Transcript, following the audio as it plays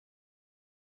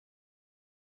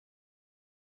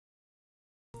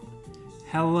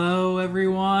Hello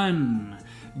everyone!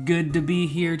 Good to be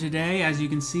here today. As you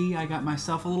can see, I got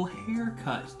myself a little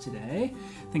haircut today.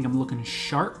 I think I'm looking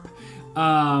sharp.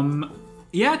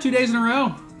 Yeah, 2 days in a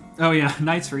row. Oh yeah,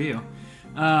 nights for you.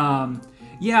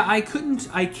 Yeah,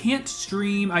 I can't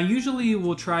stream. I usually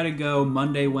will try to go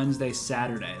Monday, Wednesday,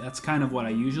 Saturday. That's kind of what I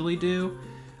usually do.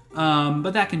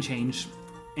 But that can change.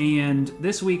 And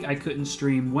this week I couldn't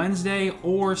stream Wednesday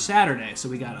or Saturday, so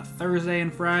we got a Thursday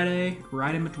and Friday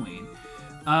right in between.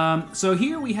 So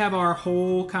here we have our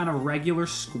whole kind of regular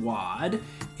squad,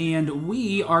 and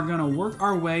we are going to work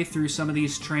our way through some of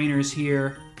these trainers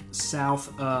here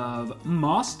south of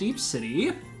Moss Deep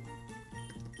City,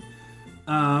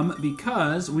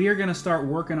 because we are going to start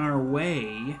working our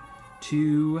way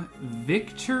to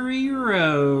Victory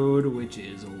Road, which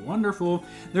is wonderful.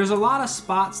 There's a lot of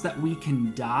spots that we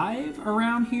can dive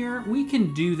around here. We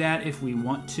can do that if we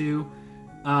want to.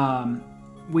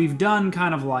 We've done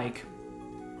kind of like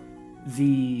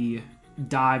the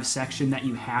dive section that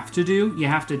you have to do. You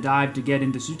have to dive to get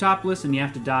into Zootopolis, and you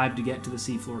have to dive to get to the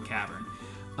Seafloor Cavern.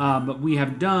 But we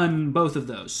have done both of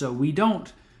those, so we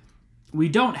don't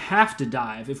have to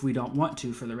dive if we don't want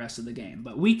to for the rest of the game.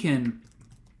 But we can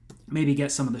maybe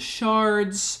get some of the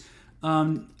shards,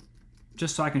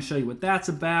 just so I can show you what that's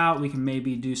about. We can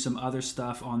maybe do some other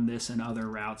stuff on this and other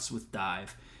routes with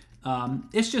dive.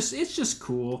 It's just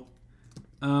cool.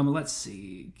 Let's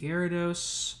see,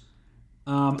 Gyarados.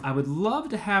 I would love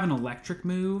to have an electric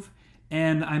move,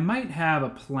 and I might have a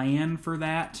plan for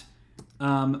that,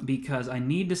 because I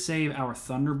need to save our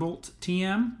Thunderbolt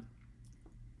TM,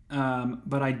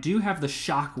 but I do have the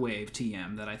Shockwave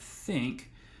TM that I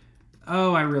think,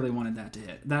 oh, I really wanted that to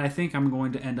hit, that I think I'm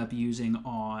going to end up using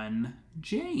on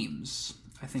James,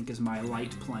 I think is my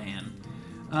light plan.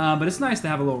 But it's nice to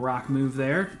have a little rock move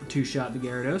there, two-shot the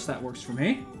Gyarados, that works for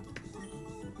me.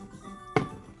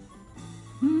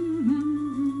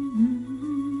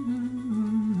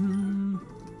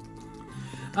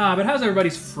 But how's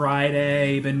everybody's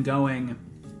Friday been going?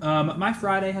 My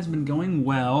Friday has been going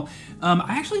well.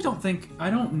 I actually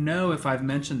don't know if I've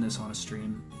mentioned this on a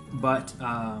stream, but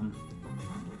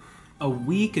a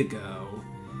week ago,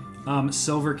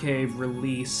 Silver Cave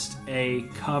released a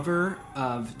cover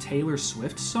of Taylor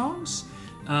Swift songs.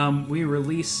 I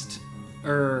released,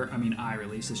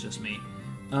 it's just me.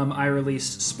 I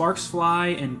released Sparks Fly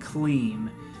and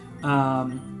Clean.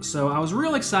 So I was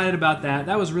real excited about that.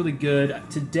 That was really good.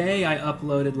 Today I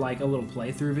uploaded like a little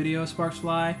playthrough video of Sparks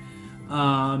Fly.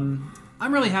 I'm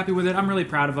really happy with it. I'm really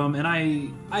proud of them, and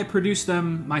I produced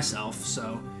them myself.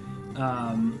 So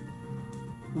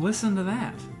listen to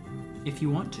that if you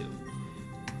want to.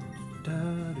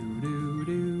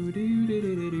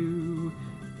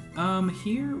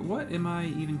 Here, what am I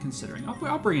even considering?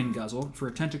 I'll bring in Guzzle for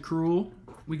a Tentacruel.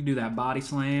 We can do that body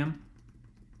slam.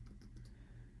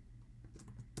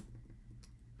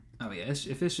 Oh yeah,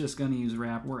 if it's just going to use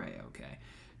Wrap, we're A-okay.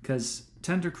 Because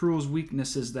Tentacruel's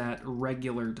weakness is that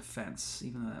regular defense,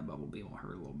 even though that Bubble Beam will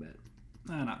hurt a little bit.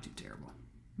 Not too terrible.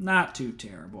 Not too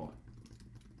terrible.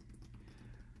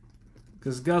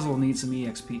 Because Guzzle needs some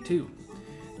EXP too.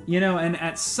 You know, and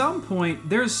at some point,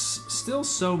 there's still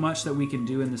so much that we can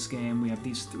do in this game. We have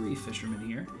these 3 fishermen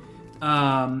here.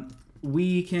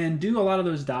 We can do a lot of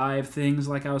those dive things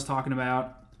like I was talking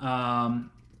about.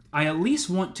 I at least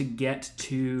want to get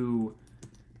to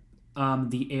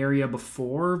the area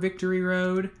before Victory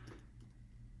Road.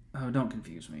 Oh, don't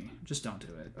confuse me. Just don't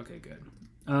do it. Okay, good.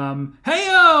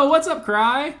 Hey-o! What's up,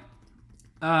 Cry?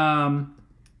 I'll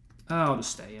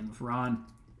just stay in with Ron.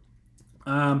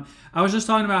 I was just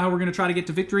talking about how we're going to try to get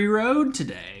to Victory Road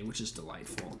today, which is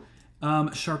delightful.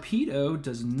 Sharpedo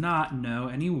does not know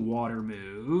any water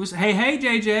moves. Hey,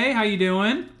 JJ, how you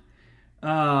doing?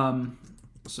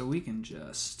 So we can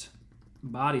just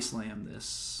body slam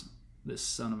this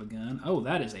son of a gun. Oh,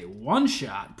 that is a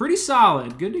one-shot. Pretty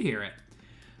solid. Good to hear it.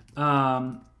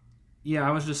 Yeah,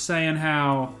 I was just saying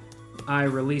how I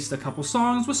released a couple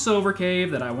songs with Silver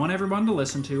Cave that I want everyone to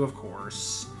listen to, of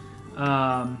course.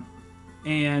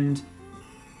 And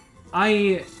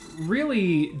I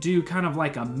really do kind of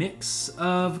like a mix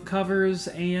of covers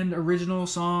and original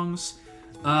songs.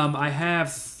 I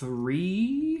have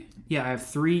 3... Yeah, I have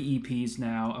 3 EPs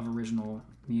now of original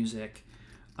music.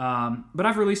 But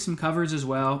I've released some covers as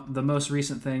well. The most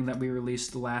recent thing that we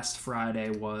released last Friday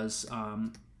was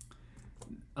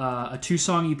a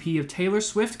 2-song EP of Taylor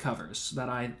Swift covers that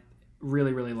I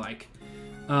really, really like.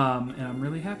 And I'm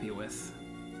really happy with.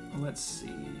 Let's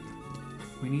see.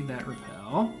 We need that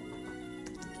repel.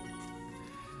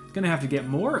 Gonna have to get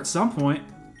more at some point.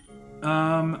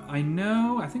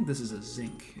 I think this is a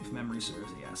zinc, if memory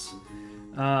serves, yes.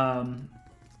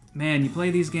 Man, you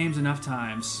play these games enough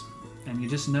times, and you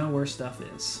just know where stuff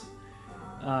is.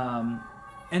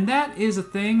 And that is a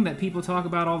thing that people talk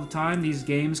about all the time. These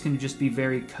games can just be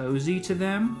very cozy to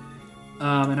them.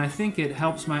 And I think it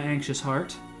helps my anxious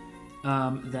heart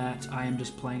that I am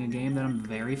just playing a game that I'm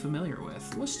very familiar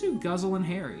with. Let's do Guzzle and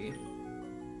Harry.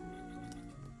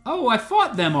 Oh, I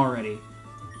fought them already.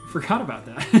 Forgot about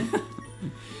that.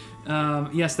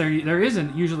 Yes, there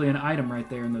isn't usually an item right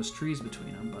there in those trees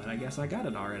between them, but I guess I got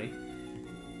it already.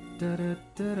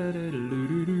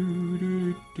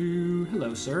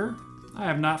 Hello, sir. I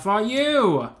have not fought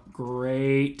you.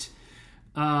 Great.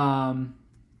 Oh,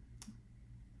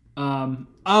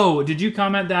 did you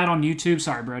comment that on YouTube?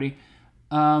 Sorry, Brody.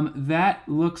 That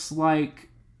looks like...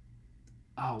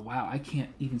 Oh, wow. I can't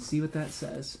even see what that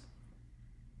says.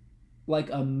 Like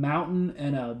a mountain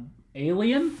and a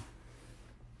alien?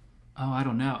 Oh, I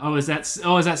don't know. Oh, is that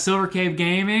Silver Cave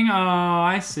Gaming? Oh,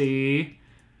 I see.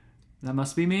 That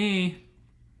must be me.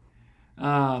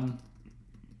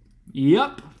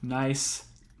 Yep. Nice.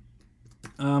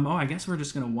 Oh, I guess we're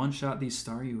just going to one-shot these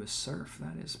Staryu with Surf.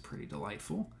 That is pretty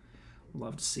delightful.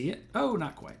 Love to see it. Oh,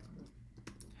 not quite.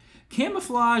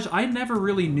 Camouflage, I never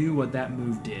really knew what that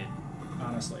move did,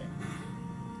 honestly.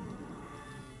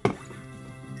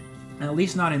 At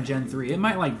least not in Gen 3. It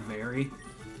might, like, vary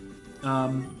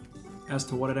as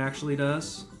to what it actually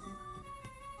does.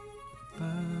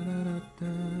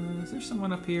 Is there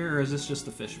someone up here, or is this just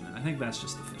the fisherman? I think that's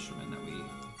just the fisherman that we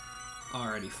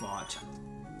already fought.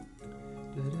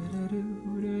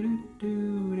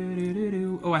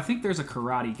 Oh, I think there's a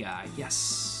karate guy.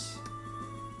 Yes.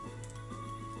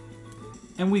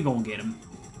 And we gonna get him.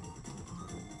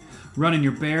 Running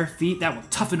your bare feet, that will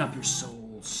toughen up your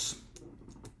souls.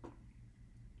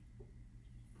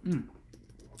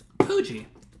 Pooji.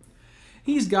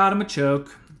 He's got a Machoke.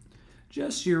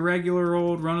 Just your regular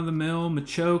old run-of-the-mill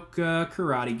Machoke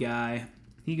karate guy.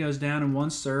 He goes down in one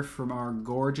surf from our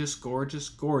gorgeous, gorgeous,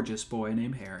 gorgeous boy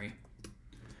named Harry.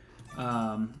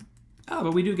 Oh,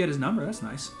 but we do get his number. That's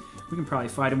nice. We can probably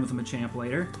fight him with a Machamp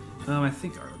later. I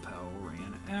think our lapel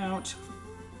ran out.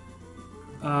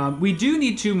 We do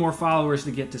need 2 more followers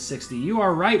to get to 60. You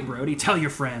are right, Brody. Tell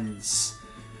your friends.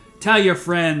 Tell your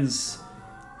friends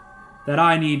that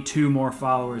I need 2 more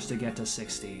followers to get to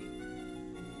 60.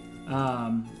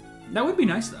 That would be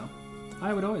nice, though.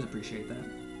 I would always appreciate that.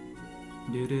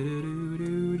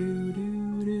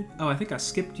 Oh, I think I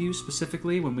skipped you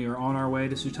specifically when we were on our way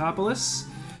to Sootopolis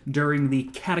during the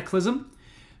Cataclysm.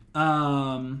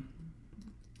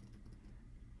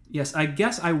 Yes, I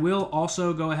guess I will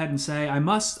also go ahead and say I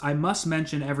must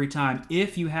mention every time,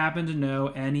 if you happen to know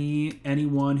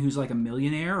anyone who's like a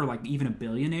millionaire or like even a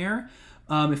billionaire,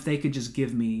 if they could just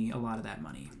give me a lot of that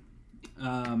money.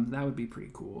 That would be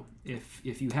pretty cool. If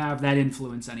you have that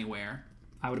influence anywhere,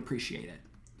 I would appreciate it.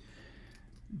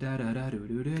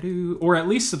 Or at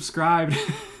least subscribe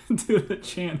to the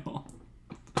channel.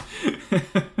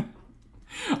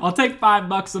 I'll take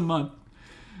 $5 a month.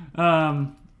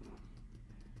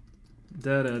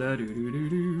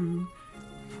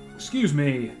 Excuse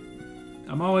me.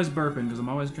 I'm always burping because I'm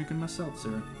always drinking my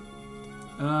seltzer.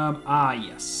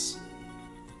 Yes.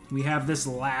 We have this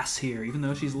lass here, even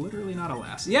though she's literally not a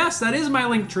lass. Yes, that is my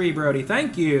link tree, Brody.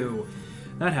 Thank you.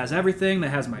 That has everything. That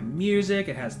has my music.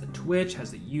 It has the Twitch. Has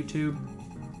the YouTube.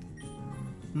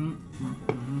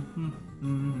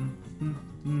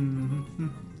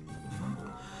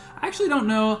 I actually don't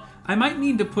know. I might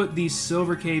need to put the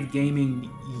Silver Cave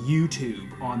Gaming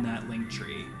YouTube on that link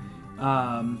tree.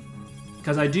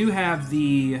 Because I do have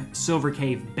the Silver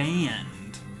Cave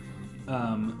Band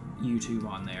YouTube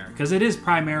on there. Because it is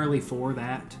primarily for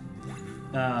that.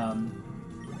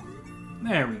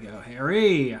 There we go,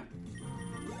 Harry.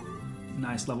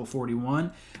 Nice, level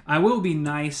 41. I will be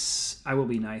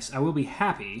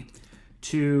happy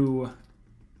to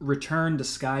return to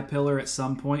Sky Pillar at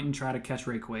some point and try to catch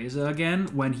Rayquaza again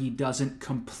when he doesn't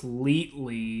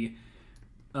completely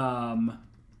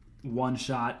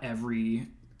one-shot every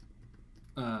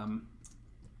Pokemon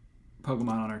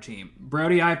on our team.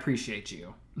 Brody, I appreciate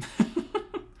you.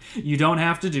 You don't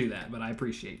have to do that, but I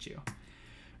appreciate you.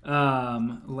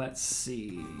 Let's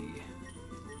see.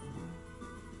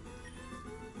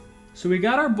 So we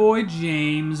got our boy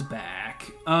James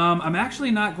back. I'm actually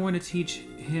not going to teach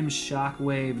him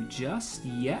Shockwave just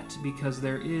yet because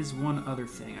there is one other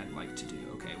thing I'd like to do.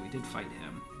 Okay, we did fight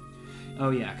him. Oh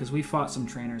yeah, because we fought some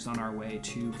trainers on our way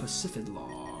to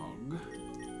Pacifidlog.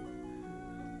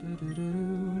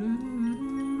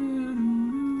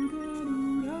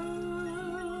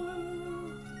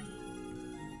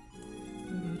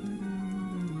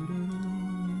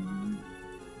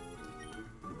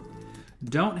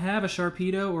 Don't have a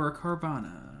Sharpedo or a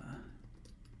Carvana.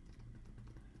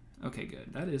 Okay,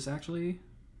 good. That is actually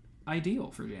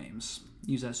ideal for James.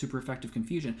 Use that super effective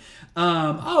confusion.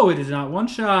 Oh, it is not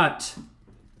one-shot.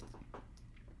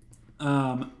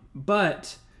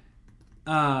 But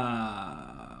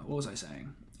what was I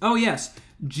saying? Oh, yes.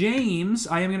 James,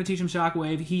 I am going to teach him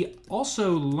Shockwave. He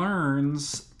also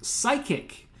learns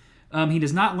Psychic. He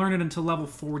does not learn it until level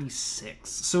 46.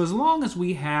 So as long as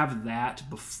we have that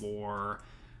before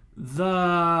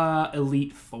the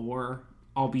Elite Four,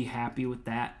 I'll be happy with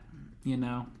that, you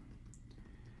know.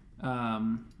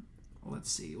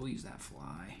 Let's see. We'll use that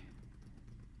fly.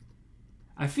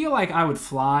 I feel like I would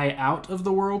fly out of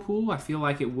the whirlpool. I feel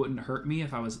like it wouldn't hurt me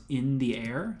if I was in the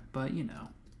air, but you know.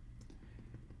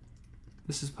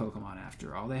 This is Pokemon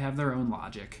after all. They have their own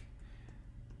logic.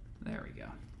 There we go.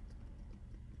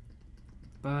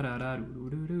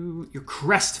 Ba-da-da-doo-doo-doo. You're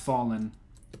crestfallen.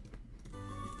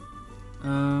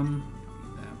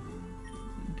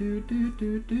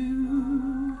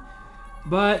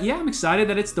 But yeah, I'm excited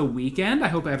that it's the weekend. I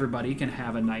hope everybody can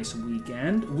have a nice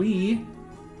weekend. We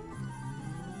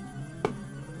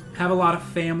have a lot of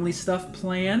family stuff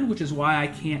planned, which is why I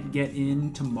can't get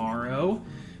in tomorrow.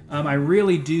 I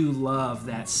really do love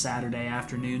that Saturday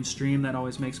afternoon stream. That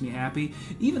always makes me happy.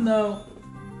 Even though,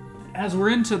 as we're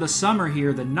into the summer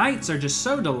here, the nights are just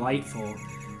so delightful.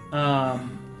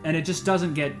 And it just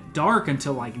doesn't get dark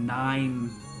until like 9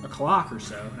 o'clock or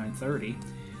so, 9:30.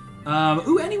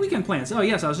 Ooh, any weekend plans? Oh,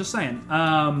 yes, I was just saying.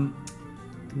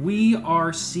 We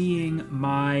are seeing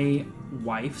my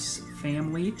wife's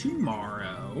family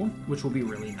tomorrow, which will be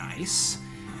really nice.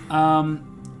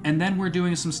 And then we're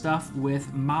doing some stuff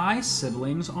with my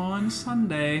siblings on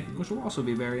Sunday, which will also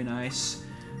be very nice.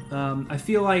 I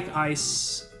feel like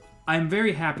I'm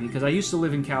very happy because I used to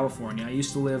live in California. I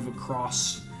used to live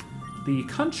across the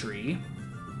country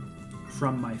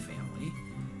from my family.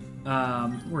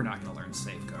 We're not going to learn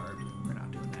Safeguard. We're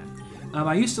not doing that.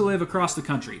 I used to live across the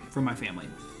country from my family.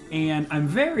 And I'm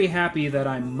very happy that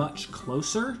I'm much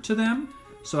closer to them,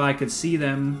 so I could see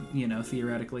them, you know,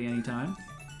 theoretically anytime.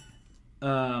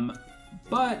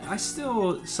 But I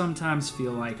still sometimes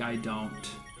feel like I don't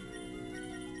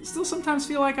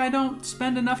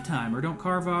spend enough time or don't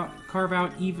carve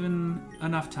out even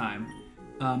enough time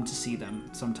to see them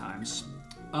sometimes.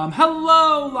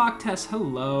 Hello, Locktest.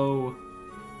 Hello.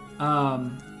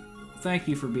 Thank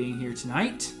you for being here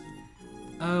tonight.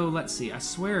 Oh, let's see. I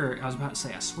swear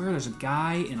there's a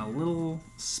guy in a little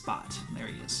spot. There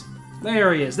he is.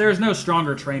 There he is. There's no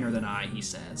stronger trainer than I, he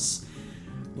says.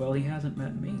 Well, he hasn't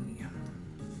met me.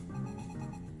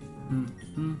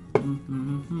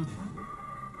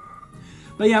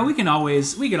 But yeah, we could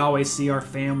always see our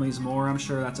families more. I'm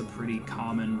sure that's a pretty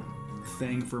common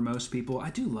thing for most people.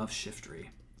 I do love Shiftry.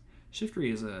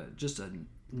 Shiftry is just a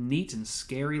neat and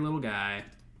scary little guy.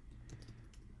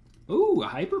 Ooh, a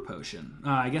Hyper Potion.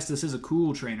 I guess this is a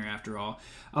cool trainer after all.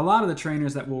 A lot of the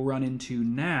trainers that we'll run into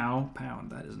now...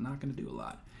 Pound, that is not going to do a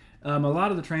lot. A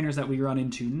lot of the trainers that we run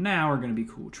into now are going to be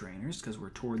cool trainers because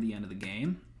we're toward the end of the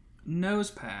game.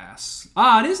 Nose Pass.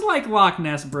 Ah, it is like Loch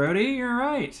Ness, Brody. You're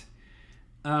right.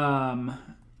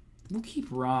 We'll keep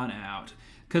Ron out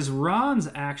because Ron's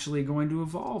actually going to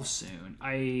evolve soon.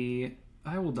 I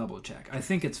will double check. I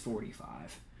think it's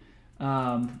 45.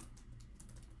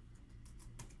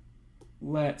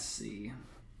 Let's see.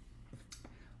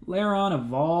 Laron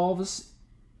evolves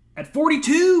at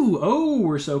 42. Oh,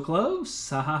 we're so close.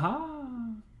 Ha ha ha.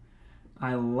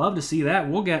 I love to see that.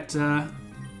 We'll get...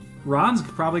 Ron's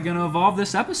probably going to evolve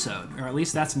this episode. Or at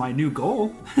least that's my new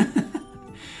goal.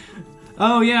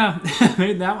 Oh, yeah. I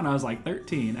made that when I was like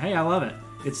 13. Hey, I love it.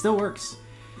 It still works.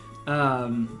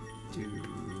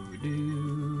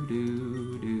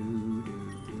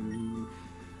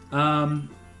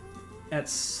 At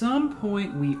some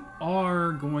point, we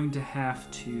are going to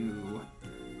have to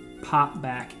pop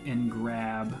back and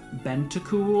grab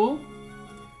Bentacool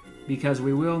because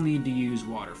we will need to use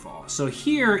Waterfall. So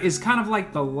here is kind of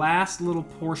like the last little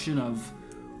portion of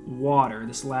water,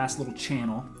 this last little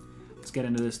channel. Let's get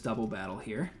into this double battle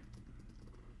here.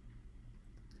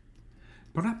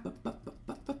 We're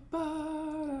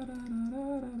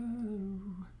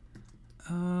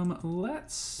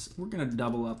gonna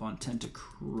double up on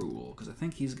Tentacruel because I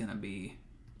think he's gonna be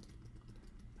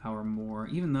our more,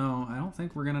 even though I don't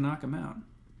think we're gonna knock him out.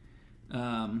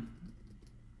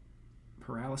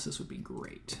 Paralysis would be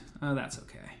great. That's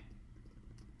okay.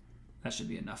 That should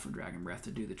be enough for Dragon Breath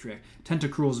to do the trick.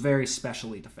 Tentacruel's very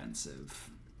specially defensive.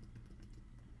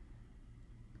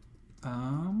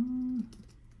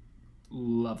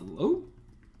 Lovely. Oh.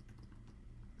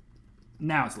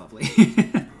 Now it's lovely.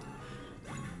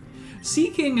 Sea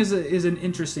King is an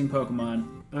interesting Pokemon.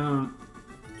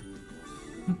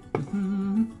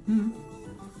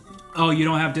 Oh, you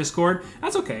don't have Discord?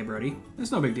 That's okay, Brody.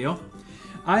 That's no big deal.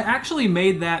 I actually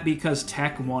made that because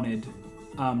Tech wanted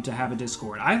to have a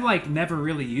Discord. I've like never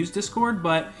really used Discord,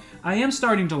 but I am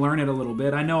starting to learn it a little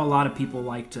bit. I know a lot of people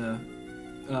like to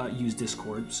use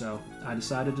Discord, so I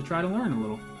decided to try to learn a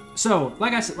little. So,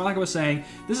 like I was saying,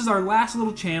 this is our last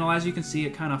little channel. As you can see,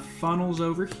 it kind of funnels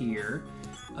over here.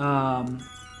 Let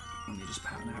me just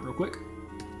pound that real quick.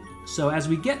 So as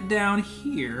we get down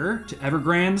here to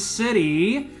Evergrande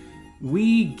City,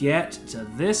 we get to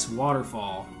this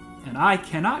waterfall, and I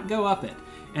cannot go up it.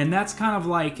 And that's kind of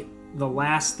like the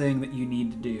last thing that you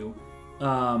need to do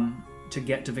to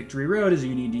get to Victory Road is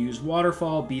you need to use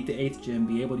Waterfall, beat the 8th gym,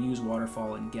 be able to use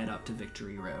Waterfall, and get up to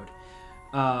Victory Road.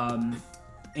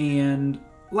 And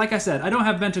like I said, I don't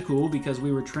have Ventacool because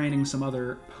we were training some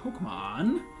other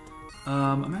Pokemon.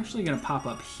 I'm actually going to pop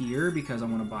up here because I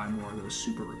want to buy more of those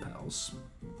Super Repels.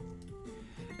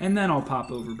 And then I'll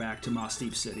pop over back to Moss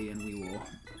Deep City and we will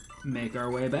make our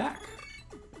way back.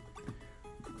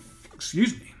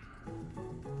 Excuse me.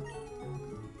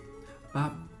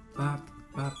 Ba, ba,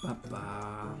 ba, ba,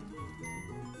 ba.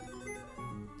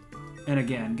 And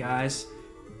again, guys,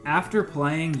 after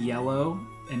playing Yellow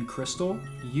and Crystal,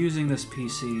 using this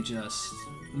PC just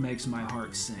makes my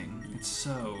heart sing. It's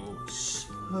so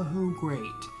great.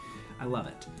 I love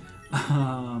it.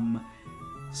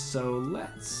 So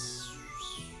let's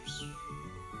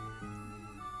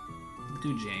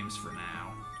do James for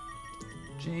now.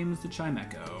 James the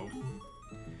Chimecho.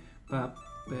 Bop,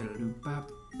 ba-da-doo,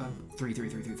 bop, bop. 3, 3,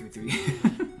 3, 3, 3, 3.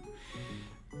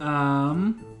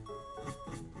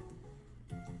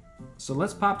 So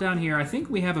let's pop down here. I think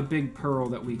we have a big pearl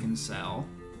that we can sell.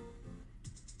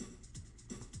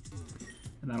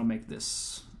 And that'll make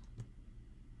this...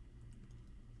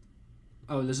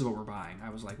 Oh, this is what we're buying. I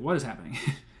was like, what is happening?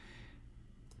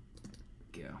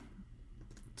 Go.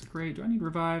 It's great. Do I need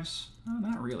revives? Oh,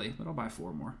 not really, but I'll buy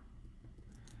 4 more.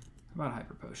 How about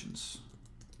hyper potions?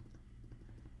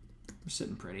 We're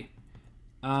sitting pretty.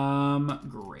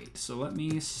 Great. So let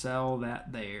me sell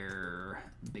that there.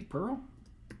 Big pearl.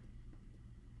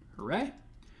 Hooray.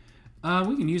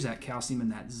 We can use that calcium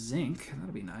and that zinc.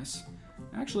 That'll be nice.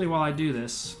 Actually, while I do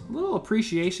this, a little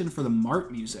appreciation for the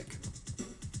Mart music.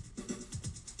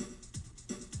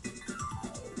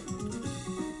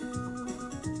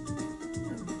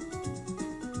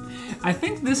 I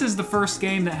think this is the first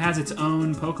game that has its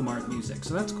own Pokemart music,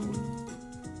 so that's cool.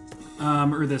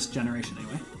 Or this generation,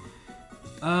 anyway.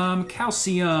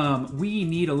 Calcium. We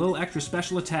need a little extra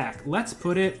special attack. Let's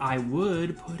put it... I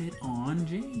would put it on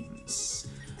James.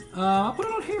 I'll put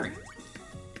it on Harry.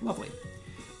 Lovely.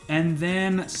 And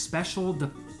then special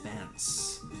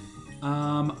defense.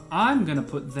 I'm going to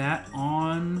put that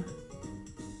on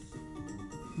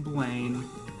Blaine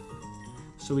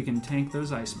so we can tank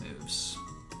those ice moves.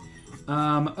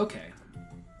 Okay.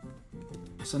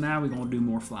 So now we're going to do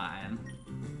more flying.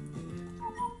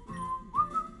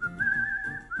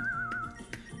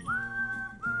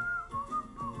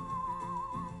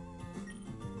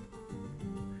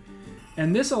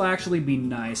 And this will actually be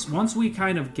nice. Once we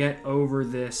kind of get over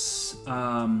this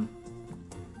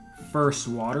first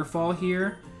waterfall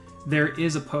here, there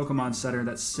is a Pokemon Center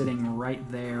that's sitting right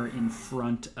there in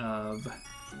front of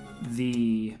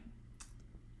the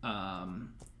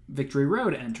Victory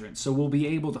Road entrance. So we'll be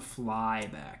able to fly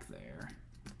back there.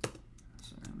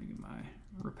 So let me get my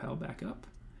repel back up.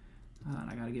 And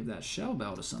I got to give that shell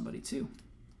bell to somebody too.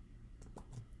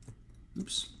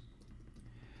 Oops.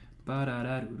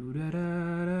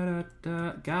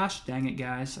 Gosh dang it,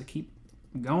 guys. I keep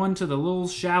going to the little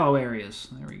shallow areas.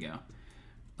 There we go.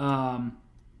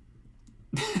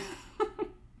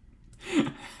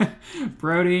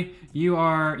 Brody, you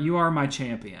are my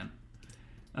champion.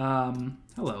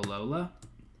 Hello, Lola.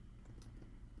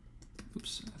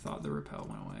 Oops, I thought the repel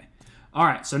went away.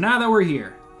 Alright, so now that we're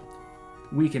here,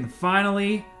 we can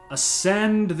finally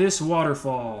ascend this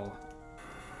waterfall.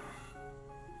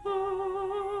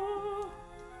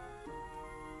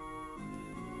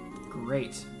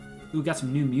 Great. Ooh, got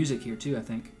some new music here too, I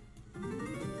think.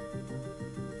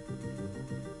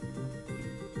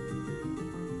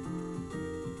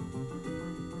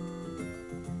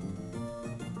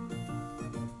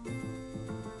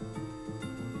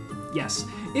 Yes,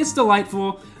 it's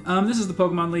delightful. This is the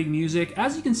Pokemon League music.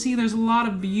 As you can see, there's a lot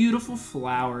of beautiful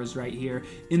flowers right here.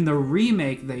 In the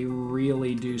remake, they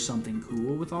really do something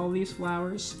cool with all these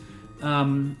flowers. I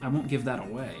won't give that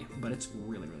away, but it's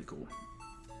really, really cool.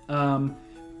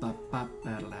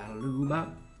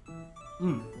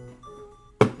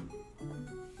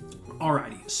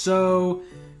 Alrighty, so...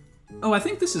 Oh, I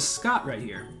think this is Scott right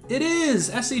here. It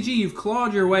is! SCG, you've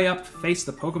clawed your way up to face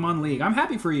the Pokemon League. I'm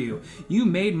happy for you. You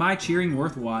made my cheering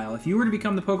worthwhile. If you were to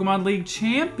become the Pokemon League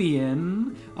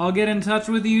champion, I'll get in touch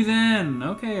with you then.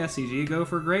 Okay, SCG, go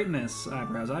for greatness.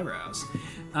 Eyebrows, eyebrows.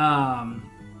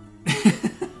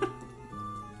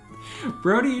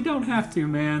 Brody, you don't have to,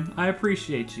 man. I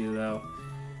appreciate you, though.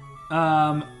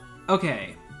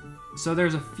 Okay. So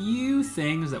there's a few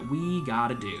things that we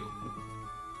gotta do.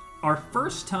 Our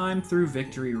first time through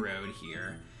Victory Road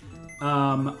here,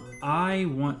 I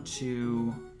want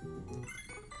to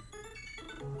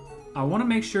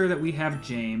make sure that we have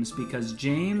James, because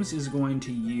James is going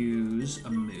to use a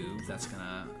move that's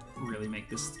gonna really make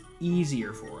this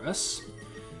easier for us.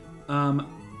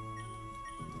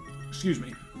 Excuse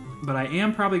me. But I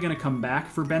am probably going to come back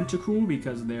for Bentacool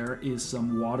because there is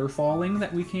some waterfalling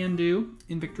that we can do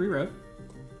in Victory Road.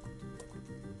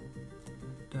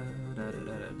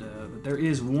 But there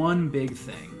is one big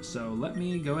thing. So let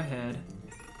me go ahead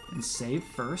and save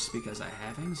first because I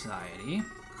have anxiety.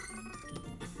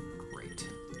 Great.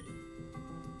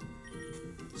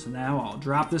 So now I'll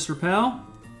drop this repel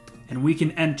and we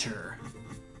can enter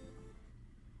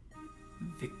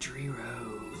Victory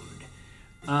Road.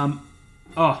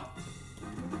 Oh.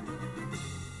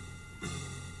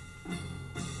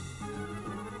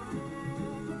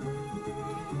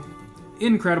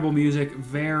 Incredible music,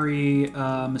 very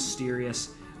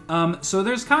mysterious. So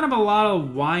there's kind of a lot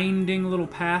of winding little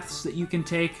paths that you can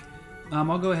take.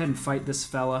 I'll go ahead and fight this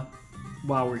fella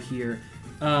while we're here.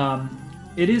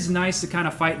 It is nice to kind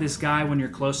of fight this guy when you're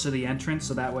close to the entrance,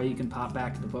 so that way you can pop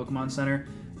back to the Pokemon Center.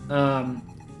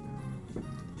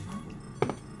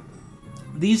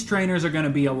 These trainers are going to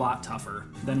be a lot tougher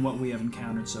than what we have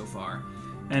encountered so far.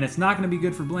 And it's not going to be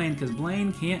good for Blaine, because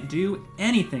Blaine can't do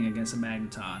anything against a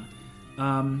Magneton.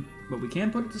 But we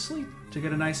can put it to sleep to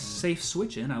get a nice, safe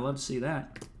switch in. I love to see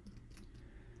that.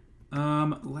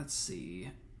 Let's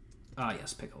see. Ah,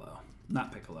 yes, Piccolo.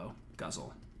 Not Piccolo.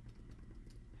 Guzzle.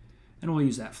 And we'll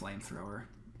use that flamethrower.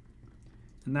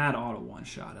 And that auto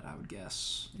one-shot it, I would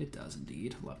guess. It does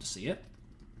indeed. Love to see it.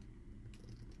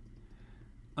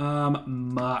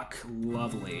 Muck.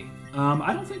 Lovely.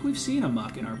 I don't think we've seen a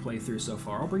Muck in our playthrough so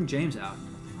far. I'll bring James out.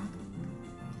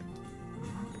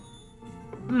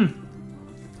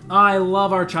 I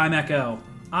love our Chimecho.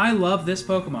 I love this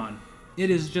Pokemon. It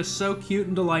is just so cute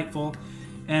and delightful,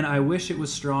 and I wish it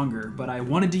was stronger, but I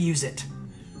wanted to use it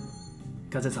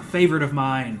because it's a favorite of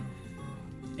mine.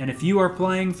 And if you are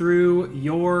playing through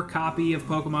your copy of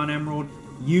Pokemon Emerald,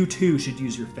 you too should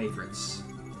use your favorites.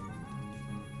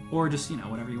 Or just, you know,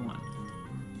 whatever you want.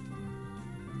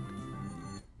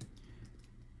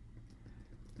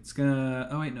 It's gonna...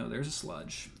 Oh, wait, no, there's a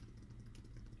Sludge.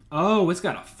 Oh, it's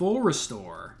got a full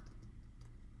restore.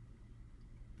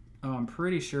 Oh, I'm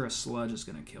pretty sure a Sludge is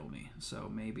gonna kill me.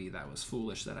 So maybe that was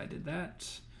foolish that I did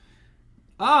that.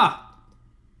 Ah!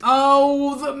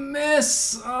 Oh, the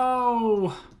miss!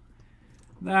 Oh!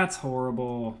 That's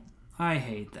horrible. I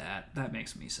hate that. That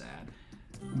makes me sad.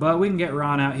 But we can get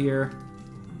Ron out here.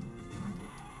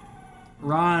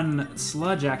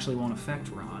 Sludge actually won't affect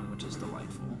Ron, which is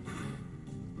delightful.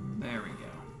 There we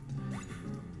go.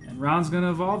 And Ron's going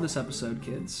to evolve this episode,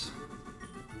 kids.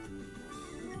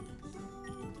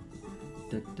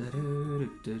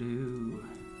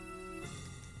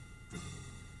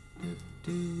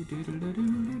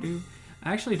 I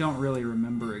actually don't really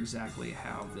remember exactly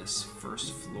how this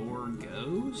first floor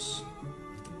goes.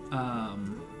 Ah,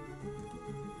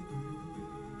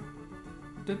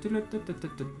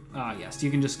 yes,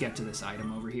 you can just get to this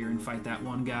item over here and fight that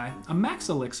one guy. A Max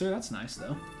Elixir, that's nice,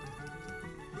 though.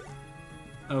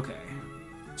 Okay,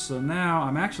 so now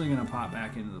I'm actually going to pop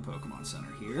back into the Pokemon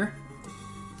Center here.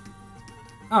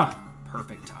 Ah,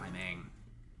 perfect timing.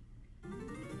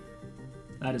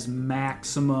 That is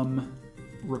maximum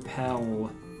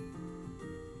repel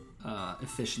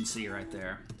efficiency right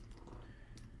there.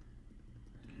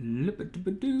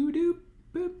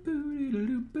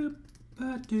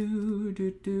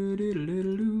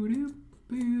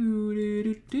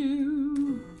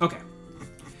 Okay,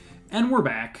 and we're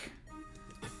back.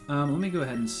 Let me go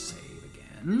ahead and save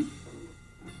again.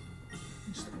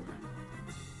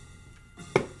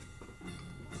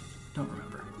 Don't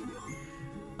remember.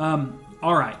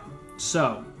 All right.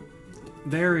 So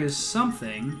there is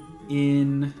something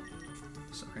in.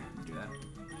 Sorry, let me do that.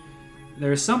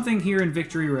 There is something here in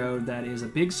Victory Road that is a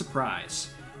big surprise.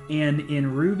 And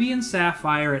in Ruby and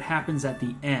Sapphire, it happens at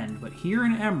the end. But here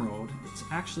in Emerald, it's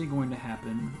actually going to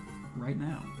happen right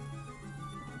now.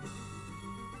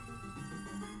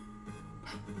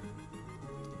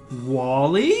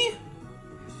 Wally?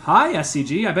 Hi,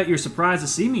 SCG. I bet you're surprised to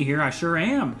see me here. I sure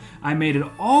am. I made it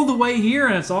all the way here,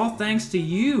 and it's all thanks to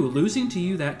you. Losing to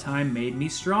you that time made me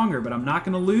stronger, but I'm not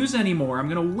going to lose anymore. I'm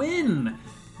going to win.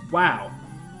 Wow.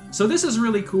 So this is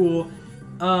really cool.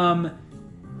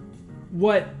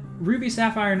 What Ruby,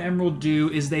 Sapphire, and Emerald do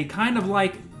is they kind of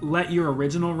like let your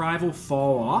original rival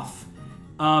fall off.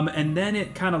 And then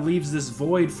it kind of leaves this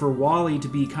void for Wally to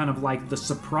be kind of like the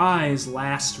surprise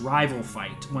last rival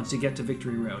fight once you get to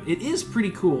Victory Road. It is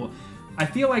pretty cool. I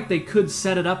feel like they could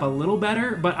set it up a little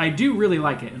better, but I do really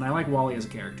like it, and I like Wally as a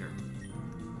character.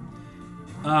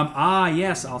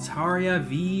 Yes, Altaria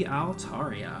v.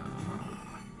 Altaria.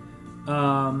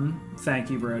 Thank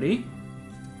you, Brody.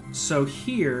 So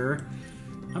here,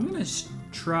 I'm going to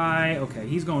try... Okay,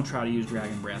 he's going to try to use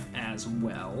Dragon Breath as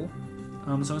well.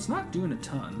 So it's not doing a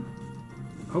ton.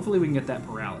 Hopefully we can get that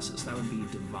paralysis. That would be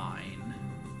divine.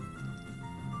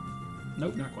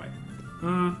 Nope, not quite.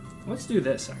 Let's do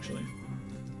this, actually.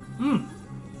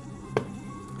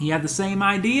 He had the same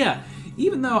idea.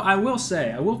 Even though I will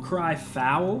say, I will cry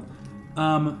foul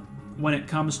when it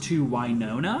comes to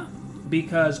Winona,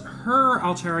 because her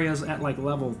Altaria's at like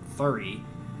level 30,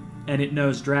 and it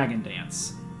knows Dragon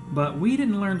Dance. But we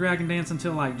didn't learn Dragon Dance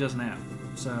until like just now.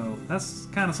 So that's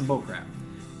kind of some bullcrap.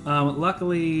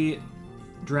 Luckily,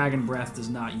 Dragon Breath does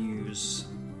not use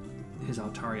his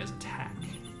Altaria's attack.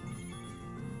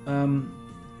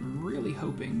 Really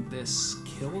hoping this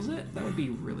kills it. That would be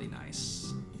really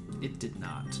nice. It did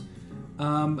not.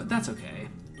 But that's okay.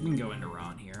 We can go into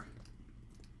Ron here.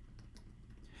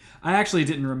 I actually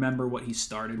didn't remember what he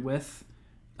started with.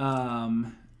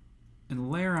 And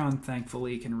Lairon,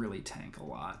 thankfully, can really tank a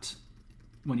lot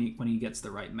when he gets the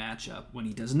right matchup. When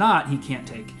he does not, he can't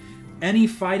take any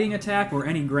fighting attack or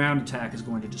any ground attack is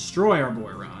going to destroy our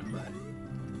boy Ron. But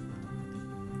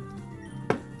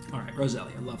all right,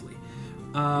 Roselia, lovely.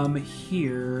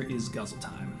 Here is Guzzle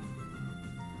time.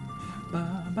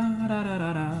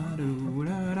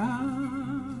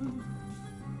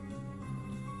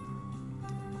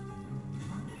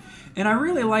 And I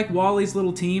really like Wally's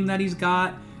little team that he's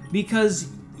got, because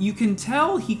you can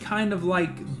tell he kind of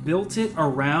like built it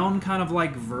around kind of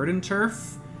like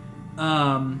Verdanturf,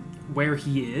 where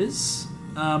he is,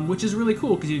 which is really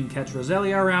cool because you can catch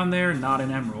Roselia around there, not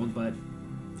in Emerald, but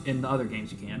in the other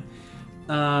games you can.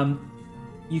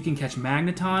 You can catch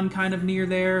Magneton kind of near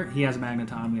there. He has a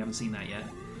Magneton, we haven't seen that yet.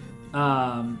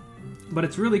 But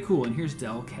it's really cool, and here's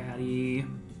Delcatty.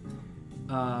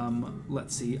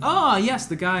 Let's see. Oh, yes,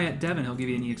 the guy at Devon, he'll give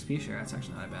you an EXP share. That's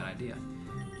actually not a bad idea.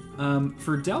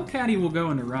 For Delcatty, we'll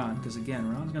go into Ron, because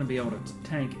again, Ron's going to be able to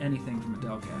tank anything from a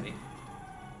Delcatty.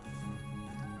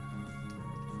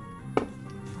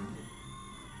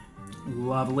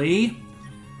 Lovely.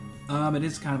 It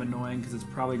is kind of annoying because it's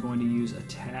probably going to use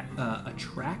Attract,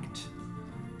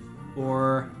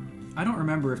 or I don't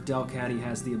remember if Delcatty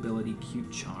has the ability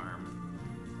Cute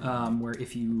Charm, where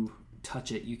if you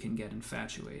touch it, you can get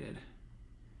infatuated.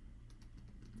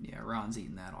 Yeah, Ron's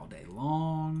eating that all day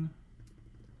long.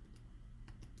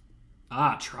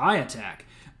 Try Attack.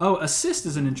 Oh, Assist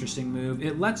is an interesting move.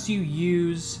 It lets you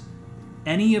use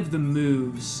any of the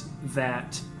moves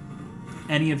that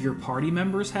any of your party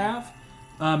members have.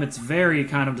 It's very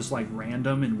kind of just like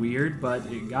random and weird, but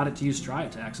it got it to use Try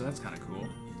Attack, so that's kind of cool.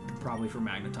 Probably for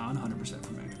Magneton, 100%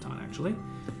 for Magneton, actually.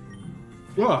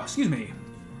 Whoa, excuse me.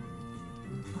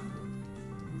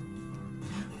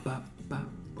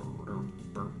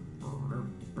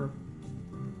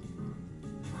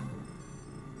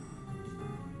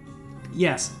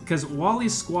 Yes, because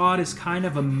Wally's squad is kind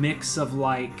of a mix of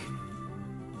like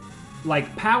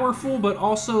powerful, but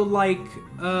also like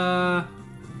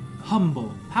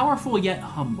humble. Powerful yet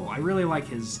humble. I really like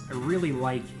his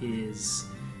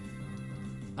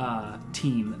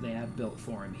team that they have built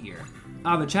for him here.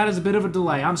 The chat is a bit of a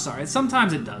delay. I'm sorry.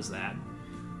 Sometimes it does that.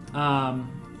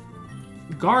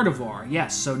 Gardevoir.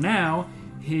 Yes, so now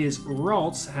his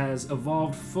Ralts has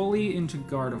evolved fully into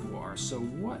Gardevoir. So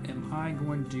what am I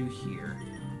going to do here?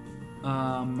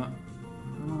 I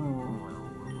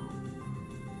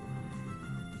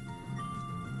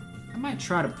might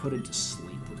try to put it to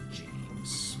sleep with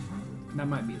James. That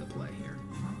might be the play here.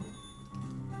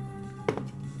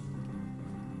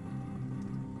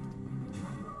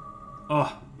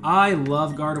 Oh, I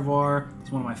love Gardevoir.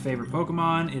 It's one of my favorite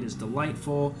Pokemon. It is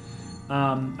delightful.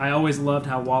 I always loved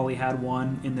how Wally had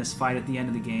one in this fight at the end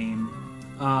of the game.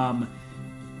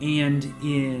 And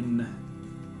in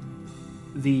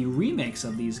the remakes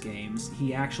of these games,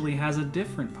 he actually has a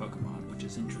different Pokemon, which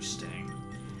is interesting.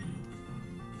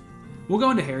 We'll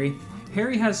go into Harry.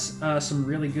 Harry has some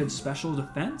really good special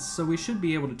defense, so we should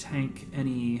be able to tank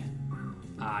any...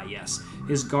 Ah, yes.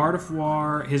 His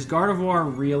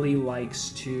Gardevoir really likes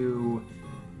to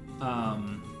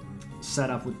set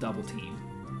up with double team.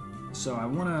 So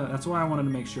that's why I wanted to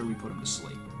make sure we put him to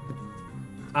sleep.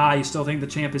 Ah, you still think the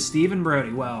champ is Stephen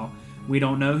Brody? Well, we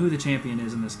don't know who the champion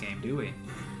is in this game, do we?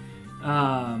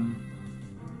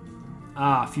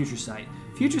 Future Sight.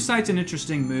 Future Sight's an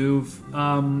interesting move.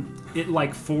 It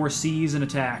like foresees an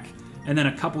attack, and then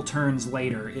a couple turns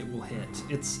later it will hit.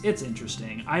 It's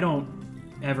interesting. I don't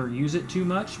ever use it too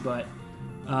much, but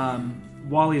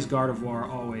Wally's Gardevoir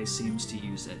always seems to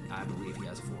use it. I believe he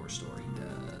has a 4-star. He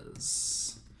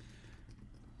does.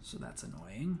 So that's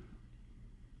annoying.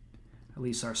 At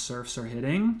least our Surfs are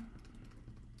hitting.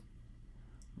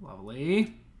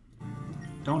 Lovely.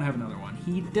 Don't have another one.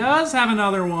 He does have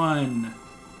another one!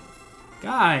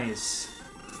 Guys.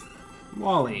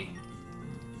 Wally.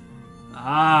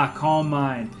 Ah, Calm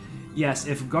Mind. Yes,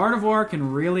 if Gardevoir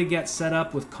can really get set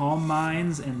up with Calm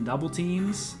Minds and double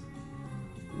teams,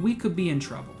 we could be in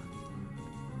trouble.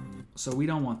 So we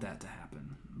don't want that to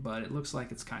happen. But it looks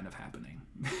like it's kind of happening.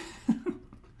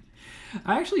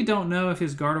 I actually don't know if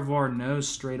his Gardevoir knows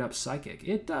straight up Psychic.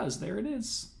 It does. There it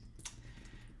is.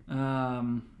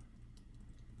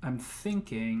 I'm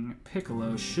thinking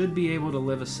Piccolo should be able to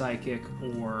live a Psychic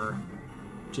or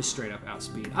just straight up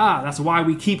outspeed. Ah, that's why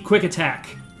we keep Quick Attack.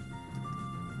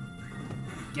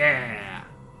 Yeah.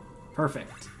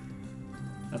 Perfect.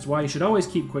 That's why you should always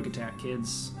keep Quick Attack,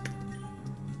 kids.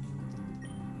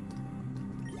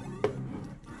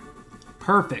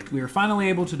 Perfect. We are finally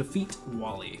able to defeat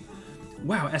Wally.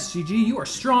 Wow, SGG, you are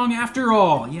strong after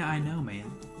all. Yeah, I know,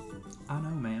 man. I know,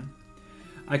 man.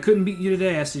 I couldn't beat you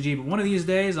today, SGG, but one of these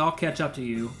days I'll catch up to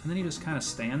you. And then he just kind of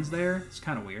stands there. It's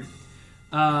kind of weird.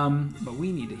 But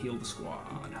we need to heal the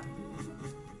squad.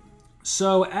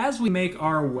 So as we make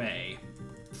our way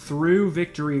through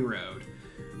Victory Road,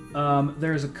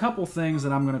 there's a couple things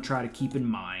that I'm going to try to keep in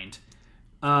mind.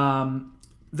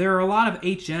 There are a lot of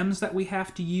HMs that we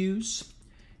have to use,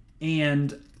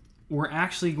 and we're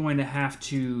actually going to have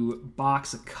to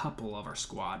box a couple of our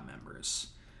squad members.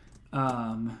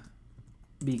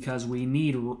 Because we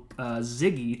need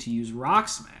Ziggy to use Rock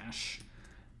Smash.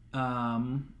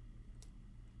 And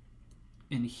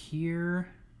here...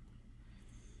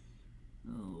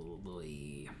 Oh,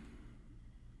 boy.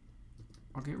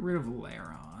 I'll get rid of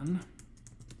Laron.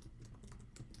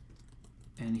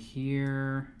 And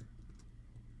here...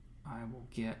 I will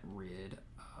get rid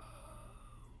of...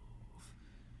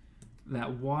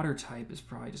 That water type is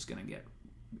probably just going to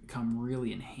come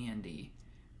really in handy.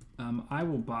 I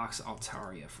will box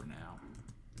Altaria for now.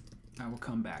 I will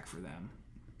come back for them.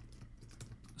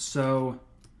 So,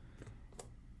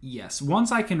 yes,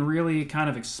 once I can really kind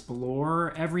of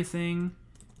explore everything,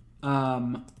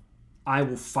 I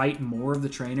will fight more of the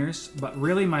trainers. But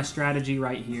really my strategy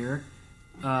right here,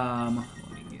 let me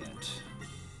get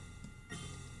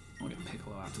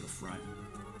Piccolo out to the front.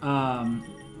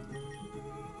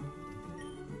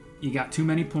 You got too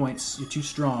many points. You're too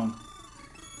strong.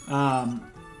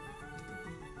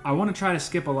 I want to try to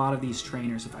skip a lot of these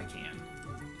trainers if I can.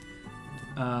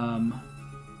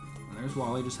 There's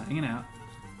Wally just hanging out.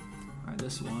 Alright,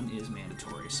 this one is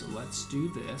mandatory, so let's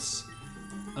do this.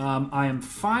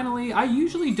 I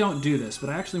usually don't do this, but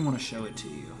I actually want to show it to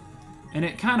you. And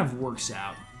it kind of works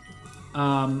out.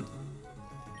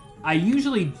 I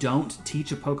usually don't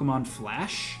teach a Pokemon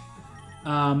Flash,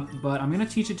 but I'm going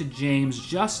to teach it to James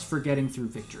just for getting through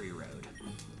Victory Road.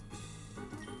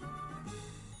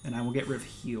 And I will get rid of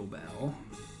Heal Bell,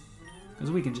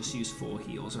 because we can just use full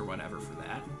heals or whatever for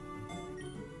that.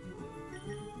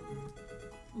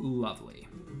 Lovely.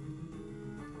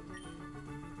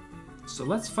 So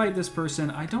let's fight this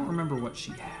person. I don't remember what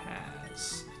she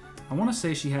has. I want to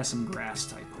say she has some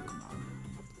Grass-type Pokemon.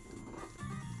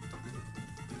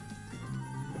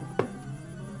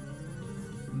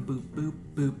 Boop, boop,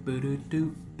 boop,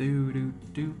 boo-doo-doo,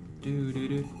 doo-doo-doo,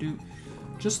 doo-doo-doo-doo.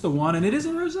 Just the one, and it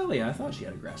isn't Roselia. I thought she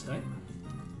had a grass type.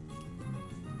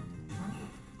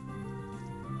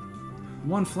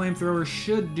 One flamethrower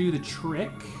should do the trick,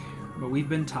 but we've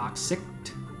been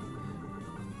toxicked.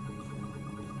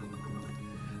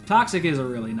 Toxic is a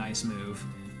really nice move.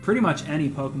 Pretty much any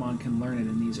Pokemon can learn it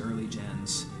in these early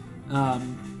gens.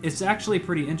 It's actually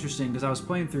pretty interesting because I was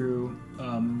playing through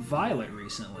Violet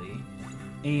recently,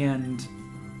 and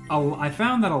I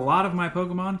found that a lot of my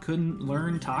Pokemon couldn't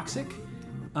learn Toxic.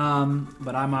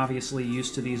 But I'm obviously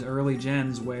used to these early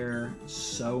gens where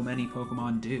so many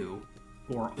Pokemon do,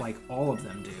 or like all of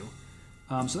them do.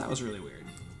 So that was really weird.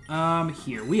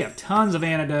 Here, we have tons of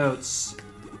antidotes.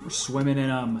 We're swimming in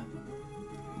them.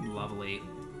 Lovely.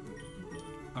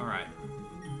 All right.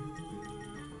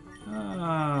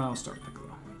 I'll start with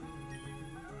Piccolo.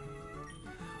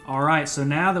 All right, so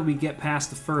now that we get past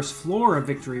the first floor of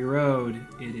Victory Road,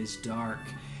 it is dark.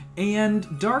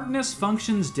 And darkness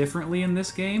functions differently in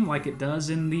this game like it does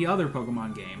in the other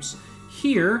Pokemon games.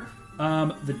 Here,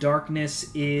 the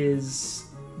darkness is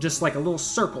just like a little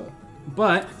circle.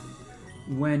 But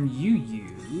when you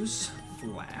use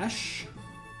Flash,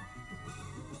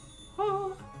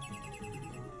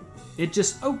 it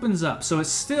just opens up. So it's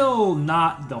still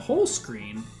not the whole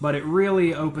screen, but it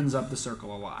really opens up the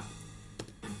circle a lot.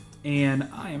 And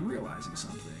I am realizing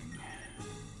something.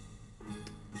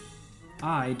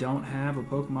 I don't have a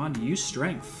Pokemon to use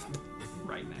Strength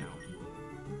right now,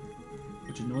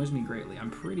 which annoys me greatly. I'm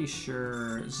pretty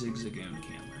sure Zigzagoon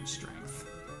can't learn Strength.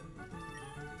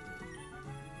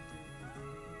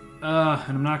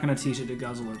 And I'm not going to teach it to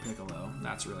Guzzle or Piccolo.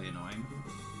 That's really annoying.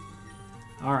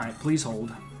 Alright, please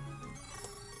hold.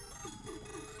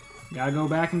 Gotta go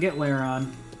back and get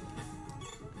Lairon.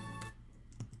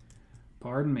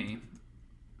 Pardon me.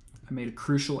 I made a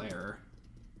crucial error.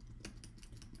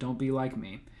 Don't be like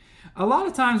me. A lot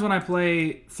of times when I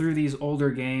play through these older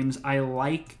games, I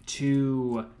like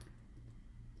to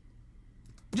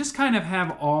just kind of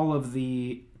have all of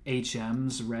the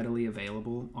HMs readily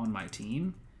available on my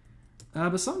team.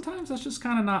 But sometimes that's just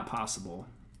kind of not possible.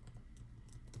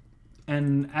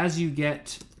 And as you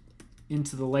get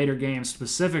into the later games,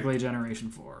 specifically Generation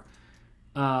 4,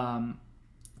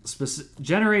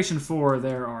 Generation 4,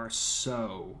 there are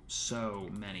so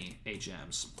many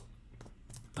HMs.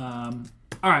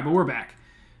 Alright, but we're back.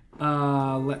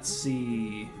 Let's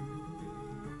see.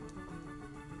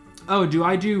 Oh, do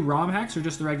I do ROM hacks or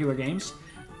just the regular games?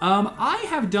 I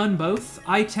have done both.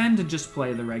 I tend to just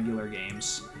play the regular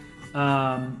games.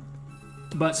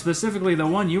 But specifically the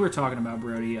one you were talking about,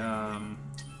 Brody,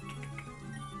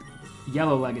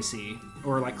 Yellow Legacy,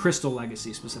 or like Crystal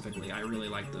Legacy specifically, I really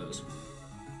like those.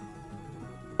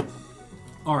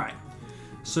 Alright.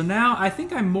 So now, I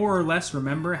think I more or less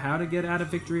remember how to get out of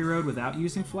Victory Road without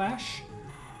using Flash.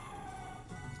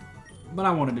 But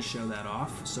I wanted to show that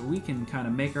off, so we can kind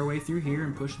of make our way through here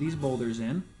and push these boulders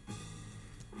in.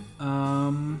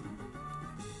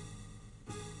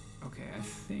 Okay, I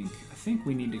think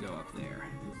we need to go up there.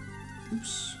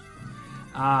 Oops.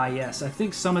 Ah, yes, I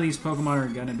think some of these Pokemon are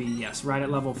going to be, yes, right at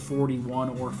level 41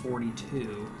 or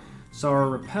 42. So our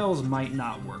repels might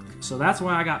not work. So that's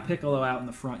why I got Piccolo out in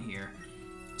the front here.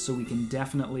 So we can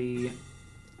definitely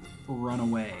run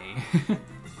away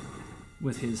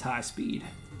with his high speed.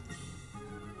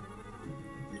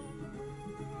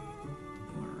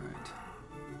 Alright.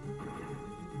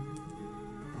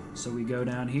 So we go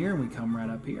down here and we come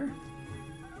right up here.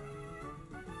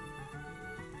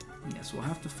 Yes, we'll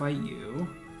have to fight you.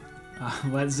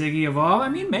 Let Ziggy evolve? I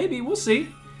mean, maybe. We'll see.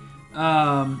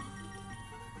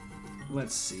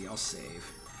 Let's see. I'll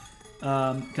save.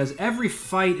 Because every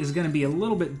fight is going to be a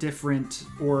little bit different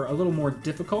or a little more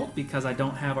difficult because I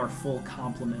don't have our full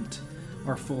complement,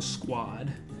 our full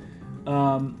squad.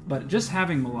 But just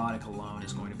having Melodic alone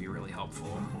is going to be really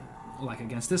helpful, like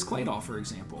against this Claydol, for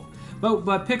example.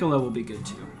 But Piccolo will be good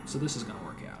too, so this is going to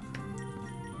work out.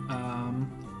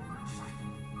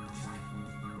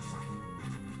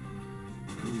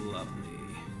 Lovely.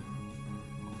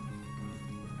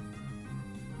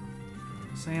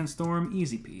 Sandstorm,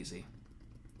 easy peasy.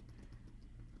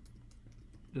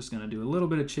 Just going to do a little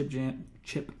bit of chip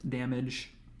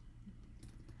damage,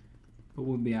 but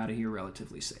we'll be out of here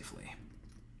relatively safely.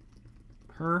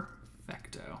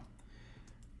 Perfecto.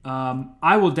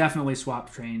 I will definitely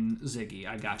swap train Ziggy.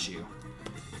 I got you.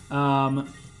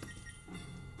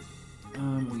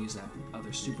 We'll use that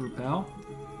other Super Repel.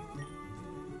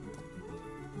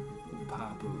 We'll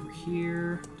pop over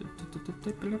here.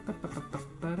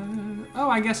 Oh,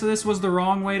 I guess this was the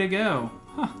wrong way to go.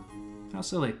 Huh. How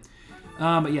silly.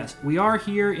 But yes, we are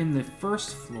here in the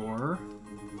first floor.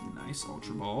 Nice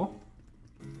Ultra Ball.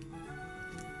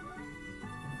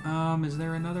 Is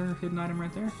there another hidden item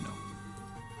right there? No.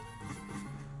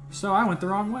 So I went the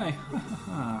wrong way.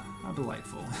 How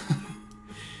delightful.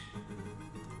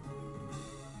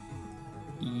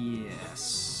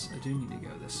 Yes, I do need to go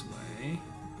this way.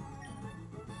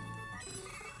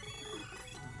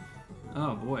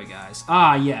 Oh boy, guys.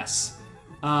 Ah, yes.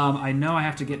 I know I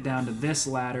have to get down to this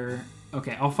ladder.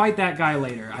 Okay, I'll fight that guy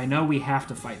later. I know we have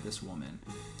to fight this woman.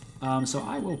 So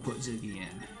I will put Ziggy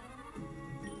in.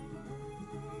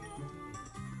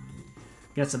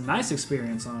 Get some nice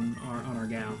experience on our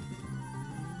gal.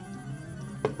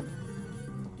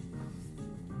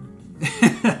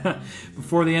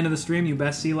 Before the end of the stream, you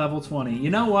best see level 20. You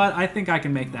know what? I think I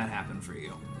can make that happen for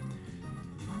you.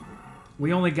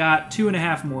 We only got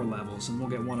 2.5 more levels, and we'll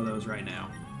get one of those right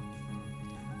now.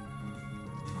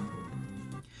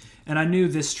 And I knew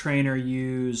this trainer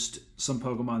used some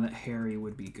Pokemon that Harry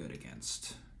would be good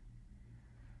against.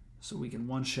 So we can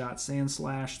one-shot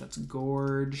Sandslash. That's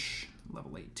Gorge.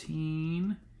 Level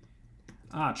 18.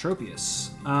 Ah,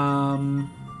 Tropius.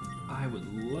 I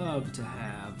would love to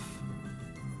have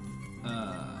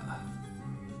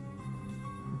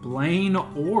Blaine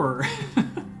or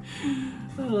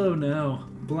oh no,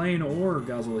 Blaine or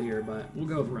Guzzle here, but we'll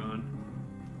go with Ron.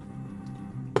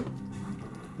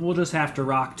 We'll just have to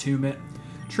rock Tomb it.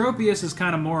 Tropius is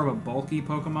kind of more of a bulky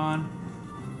Pokemon.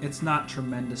 It's not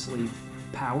tremendously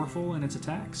powerful in its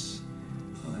attacks.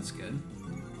 Oh, that's good.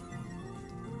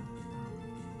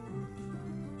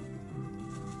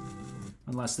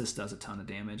 Unless this does a ton of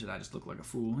damage and I just look like a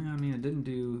fool. Yeah, I mean, it didn't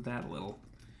do that little.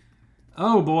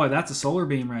 Oh boy, that's a Solar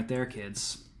Beam right there,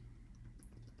 kids.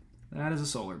 That is a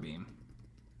Solar Beam.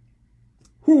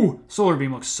 Whew! Solar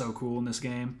Beam looks so cool in this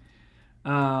game.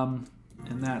 And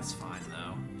that's fine,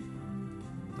 though.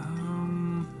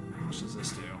 How much does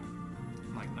this do?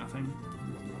 Like nothing?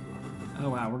 Oh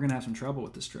wow, we're gonna have some trouble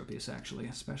with this Tropius, actually.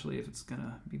 Especially if it's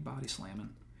gonna be body slamming.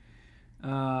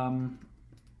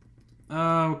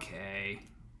 Okay.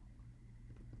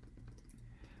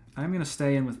 I'm going to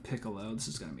stay in with Piccolo. This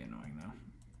is going to be annoying,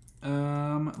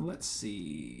 though. Let's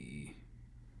see.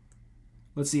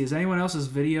 Let's see. Is anyone else's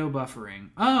video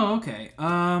buffering? Oh, okay.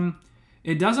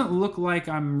 It doesn't look like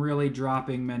I'm really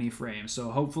dropping many frames,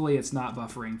 so hopefully it's not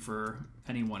buffering for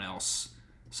anyone else.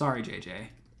 Sorry, JJ.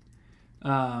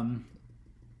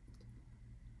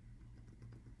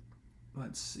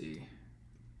 Let's see.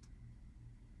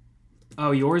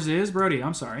 Oh, yours is, Brody?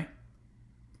 I'm sorry.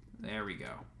 There we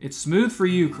go. It's smooth for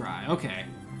you, Cry. Okay.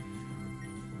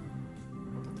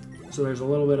 So there's a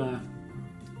little bit of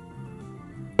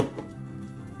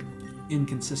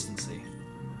inconsistency.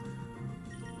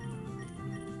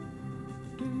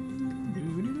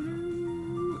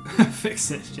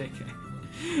 Fix it,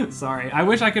 JK. Sorry. I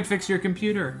wish I could fix your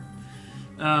computer.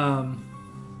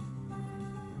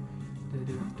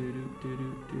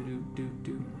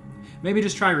 Maybe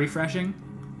just try refreshing.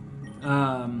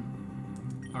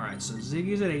 Alright, so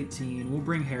Ziggy's at 18. We'll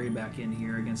bring Harry back in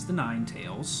here against the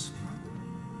Ninetales.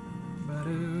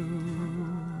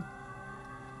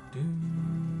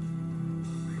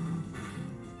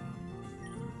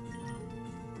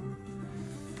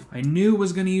 I knew it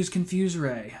was going to use Confuse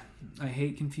Ray. I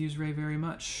hate Confuse Ray very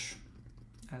much,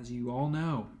 as you all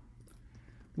know.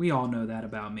 We all know that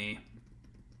about me.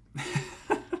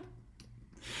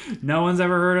 No one's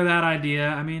ever heard of that idea.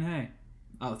 I mean, hey.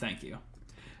 Oh, thank you.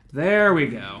 There we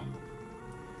go.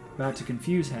 About to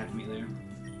confuse hack me there.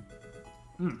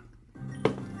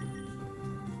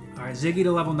 Alright, Ziggy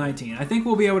to level 19. I think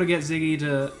we'll be able to get Ziggy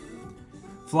to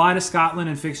fly to Scotland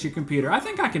and fix your computer. I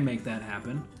think I can make that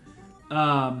happen.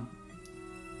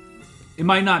 It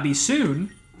might not be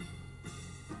soon.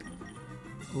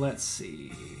 Let's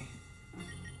see.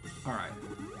 Alright.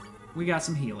 We got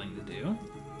some healing to do.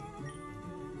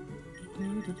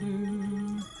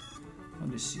 I'll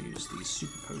just use these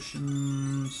super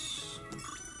potions.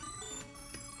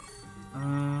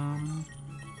 And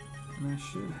I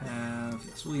should have...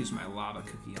 Yes, we'll use my lava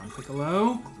cookie on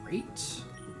Piccolo. Great.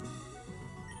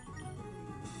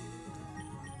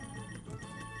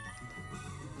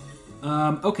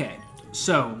 Okay,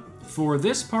 so for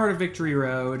this part of Victory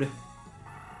Road,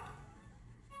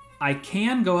 I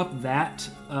can go up that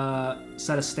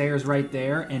set of stairs right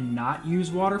there and not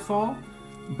use Waterfall,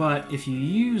 but if you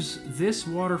use this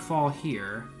waterfall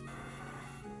here,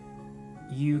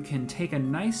 you can take a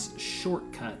nice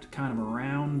shortcut kind of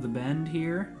around the bend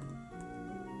here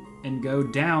and go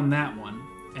down that one,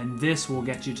 and this will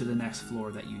get you to the next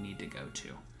floor that you need to go to,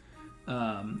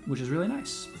 which is really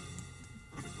nice.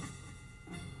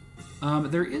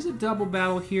 There is a double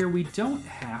battle here. We don't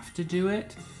have to do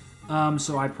it,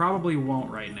 so I probably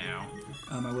won't right now.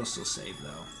 I will still save,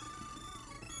 though.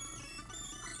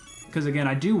 Because, again,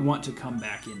 I do want to come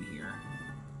back in here.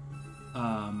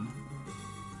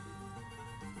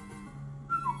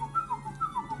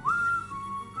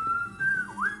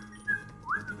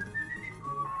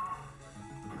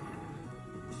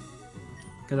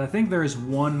 Because I think there is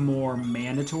one more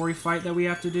mandatory fight that we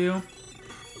have to do.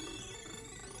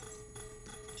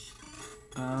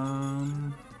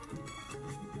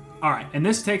 Alright, and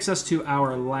this takes us to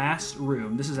our last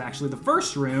room. This is actually the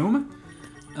first room.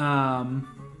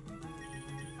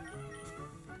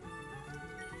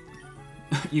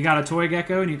 You got a toy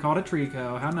gecko and you called it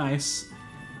Trico. How nice.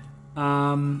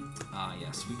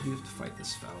 Yes, we do have to fight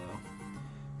this fellow.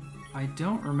 I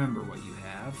don't remember what you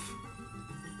have.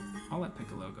 I'll let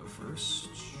Piccolo go first.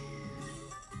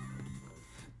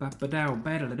 I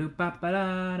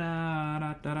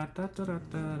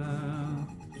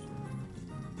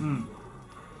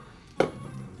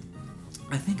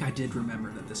think I did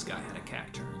remember that this guy had a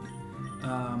cacturn.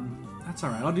 That's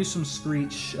alright. I'll do some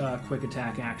Screech quick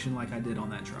attack action like I did on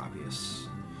that Tropius.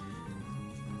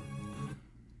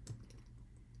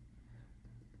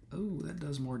 Oh, that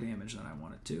does more damage than I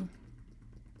want it to.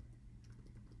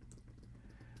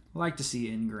 I like to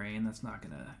see Ingrain. That's not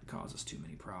going to cause us too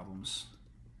many problems.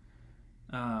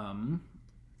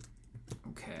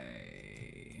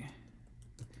 Okay.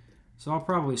 So I'll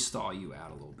probably stall you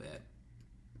out a little bit.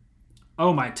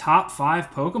 Oh, my top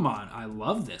 5 Pokemon. I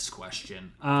love this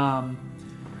question. Number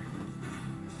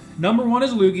 1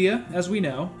 is Lugia, as we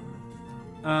know.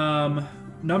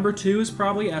 Number 2 is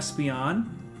probably Espeon.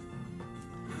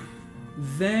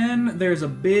 Then there's a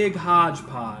big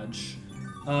hodgepodge.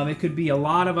 It could be a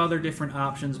lot of other different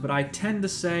options, but I tend to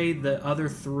say the other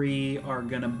 3 are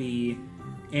going to be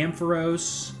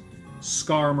Ampharos,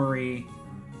 Skarmory,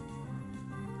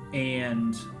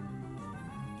 and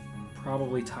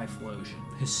probably Typhlosion.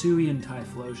 Hisuian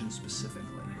Typhlosion specifically.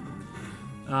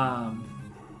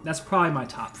 That's probably my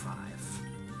top 5.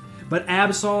 But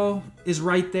Absol is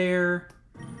right there.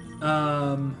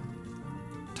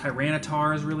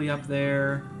 Tyranitar is really up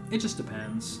there. It just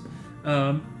depends.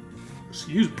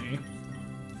 Excuse me.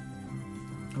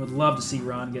 I would love to see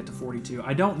Ron get to 42.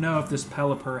 I don't know if this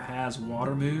Pelipper has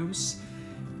water moves.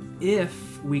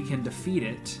 If we can defeat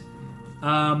it.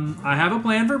 I have a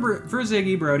plan for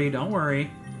Ziggy, Brody. Don't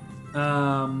worry.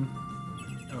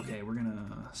 Okay, we're going to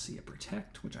see a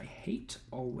Protect, which I hate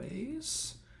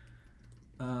always.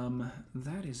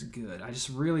 That is good. I just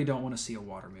really don't want to see a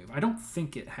water move. I don't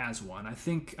think it has one. I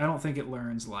don't think it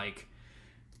learns like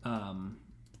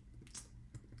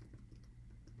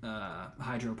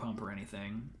Hydro Pump or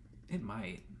anything. It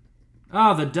might.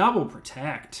 Oh, the double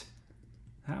Protect.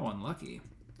 How unlucky.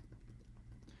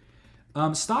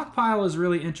 Stockpile is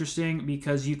really interesting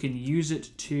because you can use it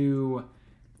to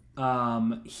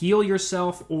heal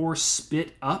yourself or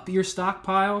spit up your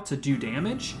stockpile to do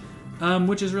damage,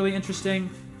 which is really interesting.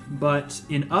 But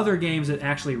in other games, it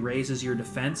actually raises your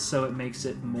defense, so it makes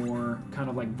it more kind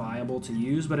of like viable to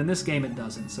use. But in this game, it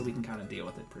doesn't, so we can kind of deal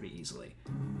with it pretty easily.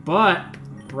 But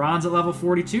Ron's at level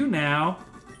 42 now,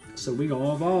 so we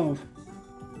gonna evolve.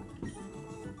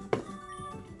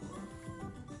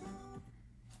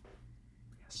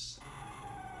 Yes.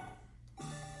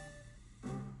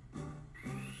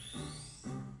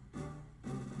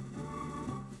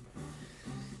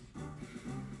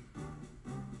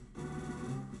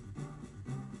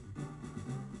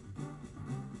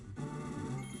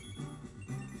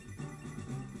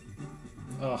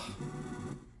 Ugh.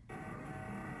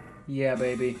 Yeah,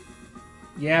 baby.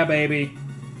 Yeah, baby.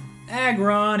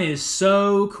 Aggron is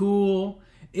so cool.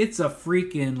 It's a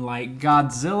freaking, like,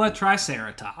 Godzilla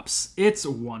Triceratops. It's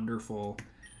wonderful.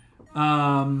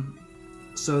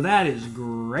 So that is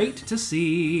great to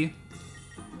see.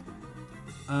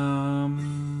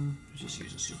 Just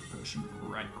use a super potion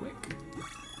right quick.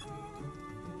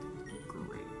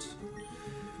 Great.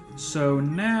 So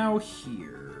now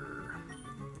here.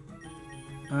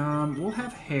 We'll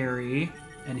have Harry.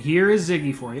 And here is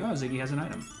Ziggy for you. Oh, Ziggy has an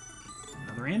item.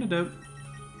 Another antidote.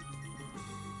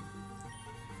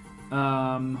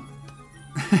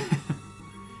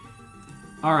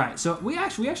 Alright, so we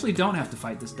actually don't have to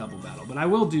fight this double battle, but I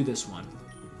will do this one.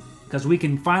 Because we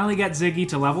can finally get Ziggy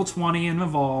to level 20 and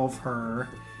evolve her,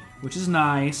 which is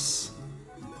nice.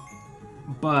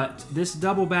 But this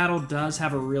double battle does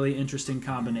have a really interesting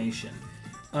combination.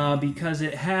 Because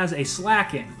it has a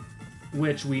Slacking,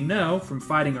 which we know from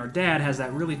fighting our dad has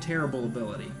that really terrible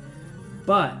ability.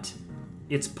 But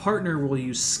its partner will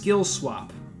use Skill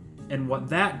Swap. And what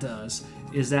that does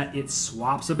is that it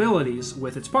swaps abilities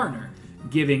with its partner,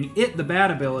 giving it the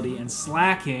bad ability and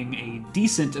Slacking a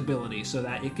decent ability so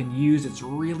that it can use its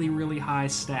really, really high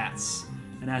stats.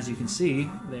 And as you can see,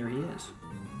 there he is.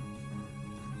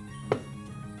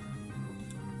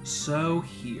 So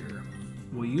here,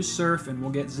 we'll use Surf and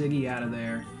we'll get Ziggy out of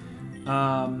there.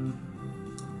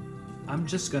 I'm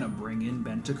just going to bring in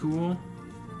Bentacool,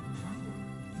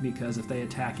 because if they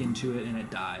attack into it and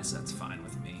it dies, that's fine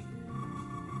with me.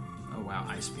 Oh wow,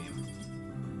 Ice Beam.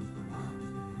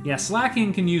 Yeah,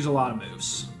 Slacking can use a lot of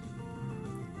moves.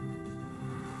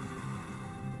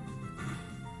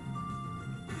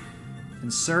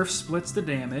 And Surf splits the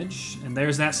damage, and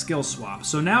there's that skill swap.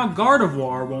 So now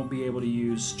Gardevoir won't be able to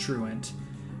use Truant,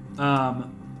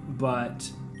 but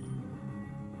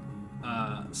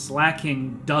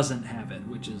Slacking doesn't have it,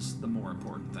 which is the more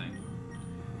important thing.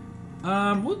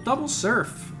 We'll double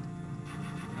surf.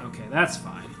 Okay, that's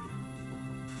fine.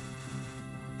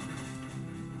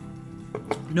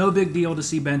 No big deal to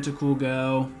see Bentacool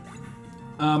go.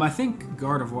 I think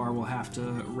Gardevoir will have to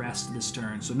rest this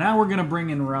turn. So now we're going to bring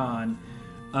in Ron.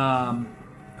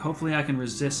 Hopefully I can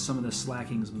resist some of the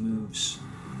Slacking's moves.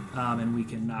 And we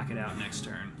can knock it out next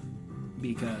turn.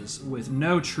 Because with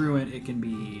no Truant, it can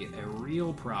be a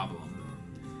real problem.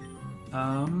 And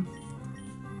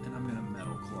I'm going to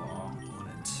Metal Claw on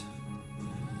it.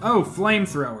 Oh,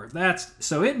 Flamethrower.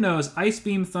 So it knows Ice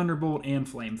Beam, Thunderbolt, and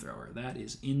Flamethrower. That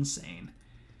is insane.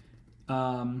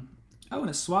 Oh, and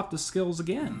it swapped the skills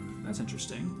again. That's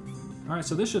interesting. All right,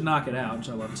 so this should knock it out, which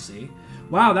I love to see.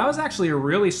 Wow, that was actually a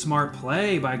really smart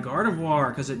play by Gardevoir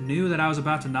because it knew that I was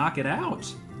about to knock it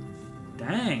out.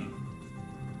 Dang.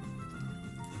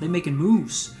 They making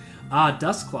moves.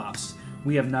 Dusclops.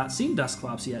 We have not seen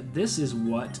Dusclops yet. This is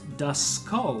what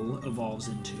Duskull evolves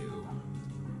into.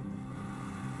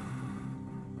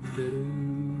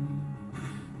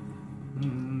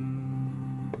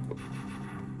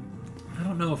 I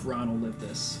don't know if Ron will live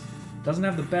this. Doesn't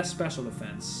have the best special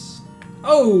defense.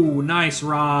 Oh, nice,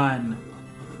 Ron.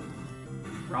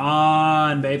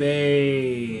 Ron,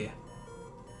 baby.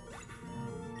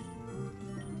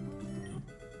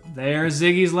 There's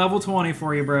Ziggy's level 20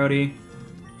 for you, Brody.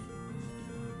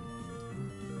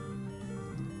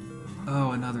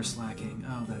 Oh, another Slacking.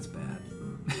 Oh, that's bad.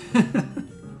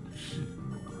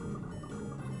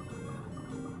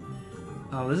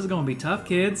 Oh, this is going to be tough,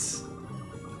 kids.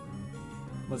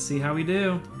 Let's see how we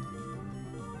do.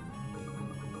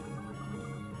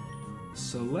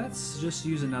 So let's just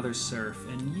use another Surf,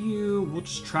 and we'll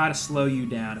just try to slow you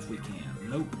down if we can.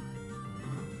 Nope.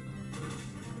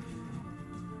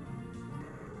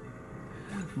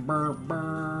 Burr,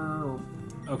 burr.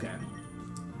 Okay.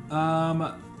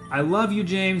 I love you,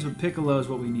 James, but Piccolo is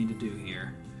what we need to do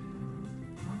here.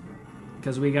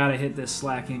 Because we gotta hit this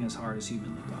Slacking as hard as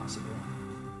humanly possible.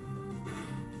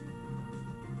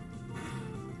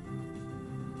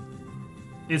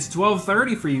 It's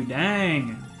 12:30 for you,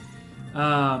 dang.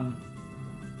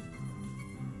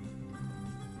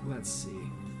 Let's see.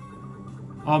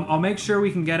 I'll make sure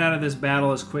we can get out of this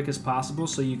battle as quick as possible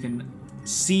so you can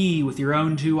see with your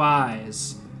own two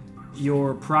eyes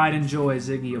your pride and joy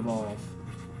Ziggy evolve.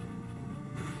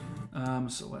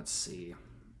 So let's see.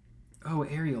 Oh,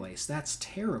 Aerial Ace. That's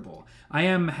terrible. I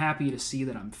am happy to see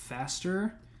that I'm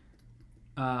faster.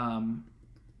 Okay.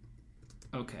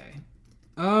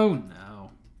 Oh,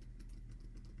 no.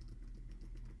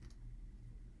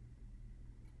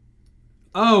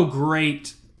 Oh,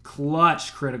 great.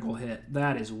 Clutch critical hit.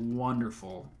 That is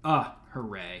wonderful.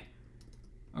 Hooray.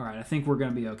 All right, I think we're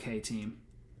going to be okay, team.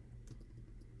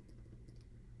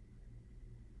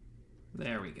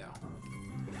 There we go.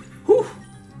 Whew.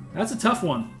 That's a tough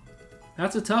one.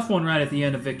 That's a tough one right at the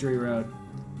end of Victory Road.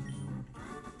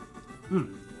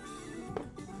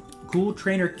 Cool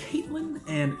Trainer Caitlin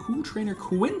and Cool Trainer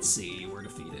Quincy were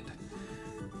defeated.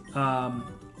 All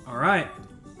right.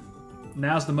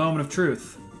 Now's the moment of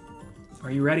truth.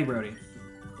 Are you ready, Brody?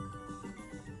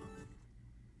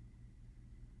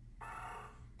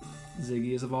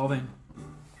 Ziggy is evolving.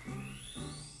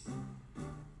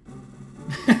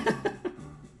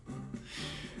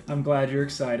 I'm glad you're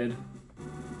excited.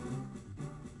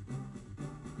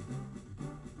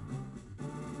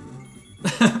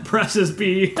 Presses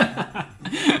B.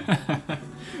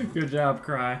 Good job,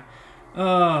 Cry.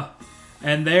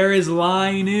 And there is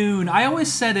Linoon. I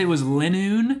always said it was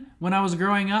Linoon when I was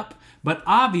growing up, but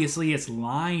obviously it's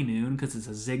Linoon because it's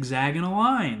a zigzag and a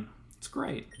line. It's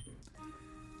great.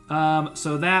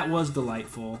 So that was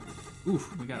delightful.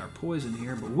 Oof, we got our poison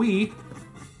here, but we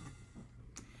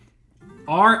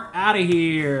are out of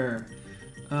here.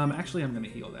 Actually, I'm going to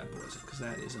heal that poison because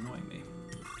that is annoying me.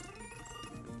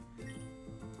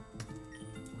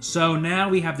 So now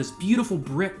we have this beautiful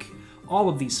brick, all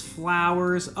of these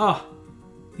flowers,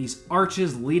 these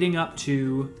arches leading up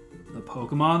to the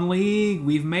Pokemon League.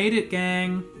 We've made it,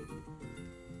 gang.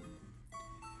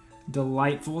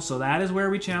 Delightful. So that is where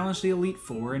we challenge the Elite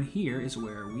Four, and here is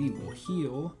where we will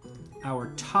heal our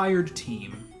tired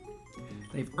team.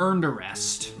 They've earned a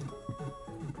rest.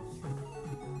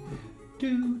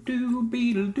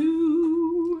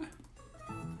 Do-do-beetle-doo.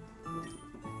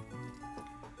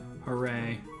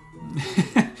 Hooray.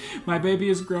 My baby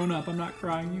is grown up. I'm not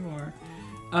crying, you are.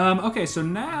 Okay, so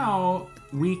now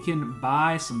we can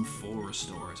buy some full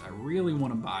restores. I really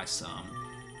want to buy some.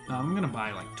 I'm going to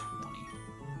buy like 20.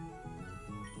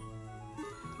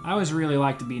 I always really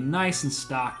like to be nice and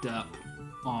stocked up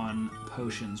on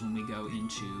potions when we go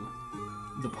into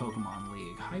the Pokemon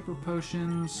League. Hyper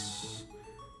Potions.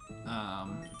 Yeah,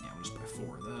 we'll just buy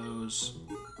 4 of those.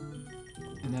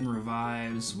 And then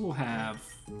revives, we'll have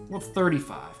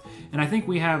 35. And I think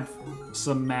we have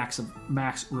some max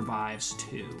revives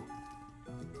too.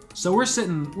 So we're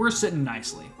sitting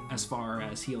nicely as far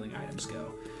as healing items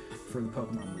go for the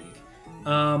Pokemon League.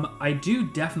 I do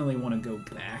definitely want to go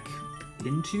back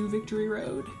into Victory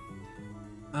Road.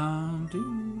 What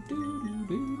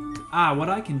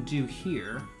I can do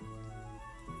here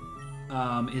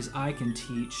is I can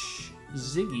teach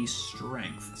Ziggy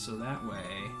Strength, so that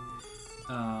way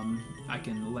I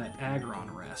can let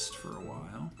Aggron rest for a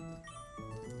while.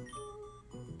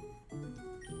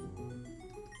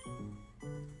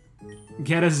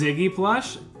 Get a Ziggy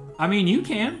plush? I mean, you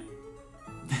can.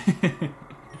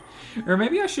 Or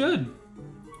maybe I should.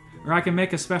 Or I can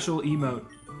make a special emote.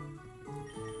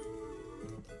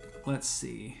 Let's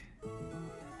see.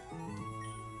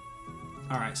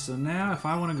 Alright, so now if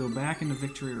I want to go back into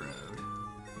Victory Road,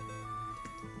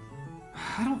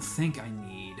 I don't think I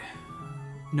need...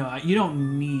 No, you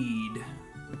don't need...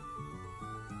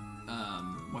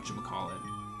 whatchamacallit?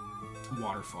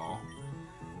 Waterfall.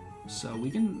 So we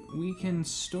can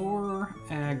store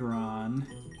Aggron,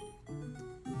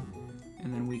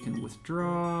 and then we can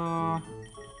withdraw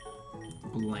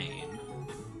Blaine.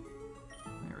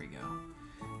 There we go.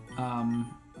 I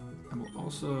will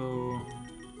also...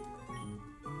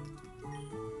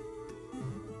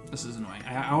 This is annoying.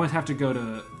 I always have to go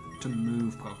to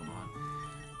move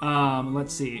Pokemon.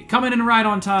 Let's see. Coming in right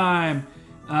on time.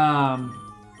 All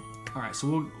right,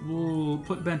 so we'll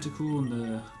put Bentacool in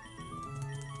the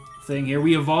thing here.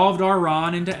 We evolved our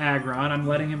Ron into Aggron. I'm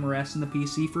letting him rest in the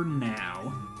PC for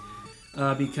now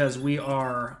because we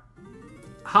are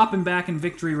hopping back in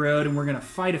Victory Road, and we're gonna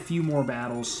fight a few more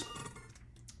battles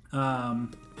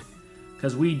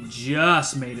because we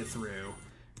just made it through.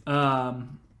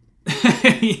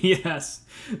 Yes,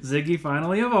 Ziggy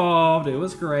finally evolved. It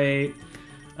was great.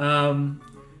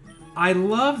 I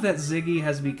love that Ziggy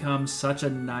has become such a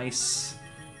nice,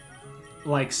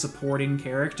 like, supporting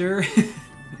character.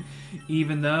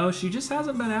 Even though she just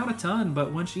hasn't been out a ton,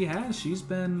 but when she has, she's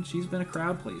been a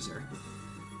crowd pleaser.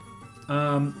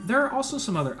 There are also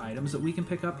some other items that we can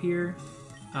pick up here.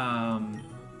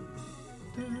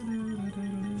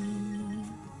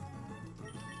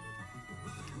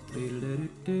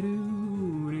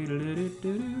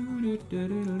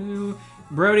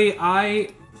 Brody,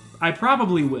 I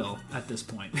probably will at this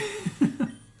point.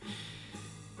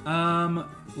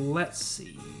 Let's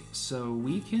see. So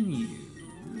we can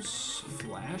use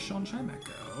Flash on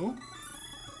Chimecho.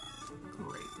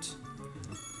 Great.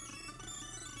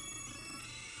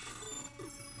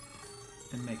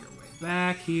 And make our way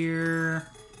back here.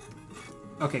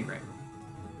 Okay, great.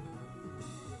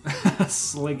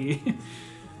 Sliggy.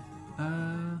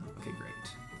 Okay,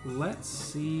 great. Let's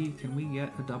see. Can we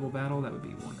get a double battle? That would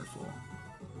be wonderful.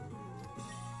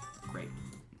 Great.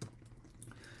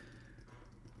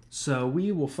 So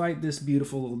we will fight this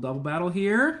beautiful little double battle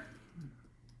here.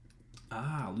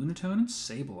 Lunatone and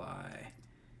Sableye.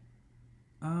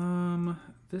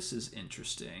 This is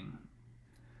interesting.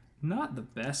 Not the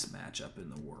best matchup in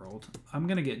the world. I'm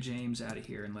going to get James out of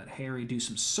here and let Harry do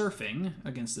some surfing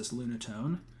against this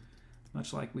Lunatone,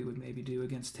 much like we would maybe do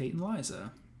against Tate and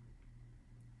Liza.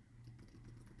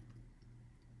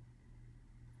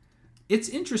 It's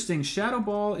interesting. Shadow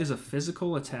Ball is a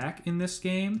physical attack in this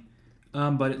game,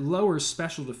 but it lowers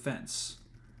special defense.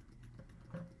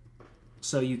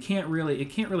 So it can't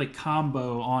really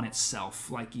combo on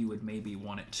itself like you would maybe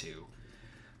want it to.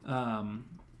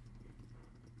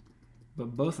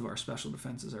 But both of our special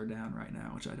defenses are down right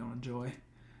now, which I don't enjoy.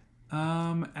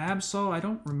 Absol, I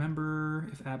don't remember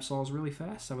if Absol is really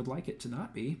fast. I would like it to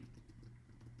not be.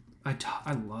 I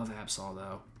love Absol,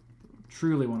 though.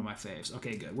 Truly one of my faves.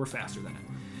 Okay, good. We're faster than it.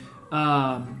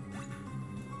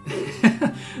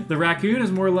 The raccoon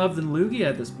is more loved than Lugia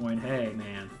at this point. Hey,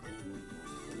 man.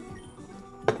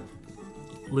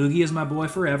 Lugia is my boy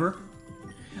forever.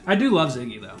 I do love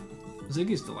Ziggy, though.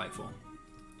 Ziggy's delightful.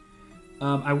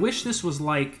 I wish this was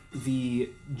like the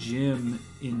gym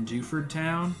in Dewford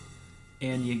Town,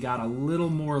 and you got a little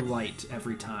more light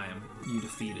every time you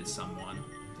defeated someone.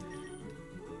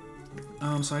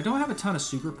 So I don't have a ton of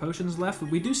super potions left,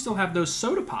 but we do still have those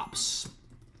soda pops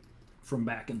from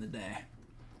back in the day.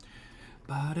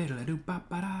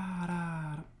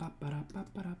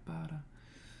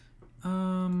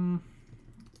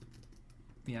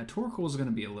 Yeah, Torkoal is going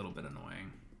to be a little bit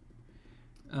annoying.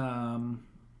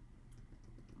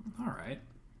 Alright.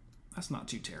 That's not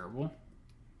too terrible.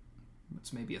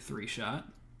 That's maybe a 3-shot.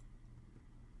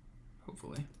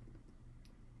 Hopefully.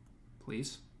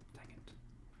 Please. Dang it.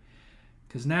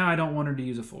 Because now I don't want her to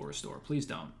use a full restore. Please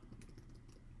don't.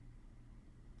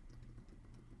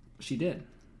 She did.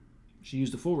 She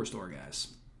used a full restore, guys.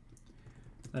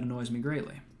 That annoys me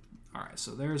greatly. All right,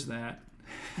 so there's that.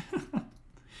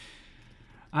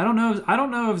 I don't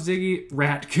know if Ziggy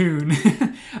Raccoon.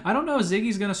 I don't know if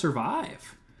Ziggy's gonna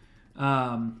survive.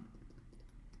 I'm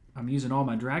using all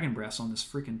my dragon breaths on this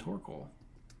freaking Torkoal.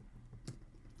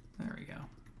 There we go.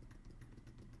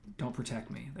 Don't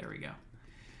protect me. There we go.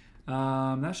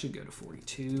 That should go to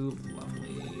 42.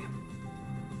 Lovely.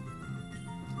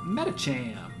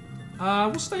 Metacham.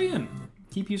 We'll stay in.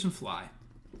 Keep using Fly.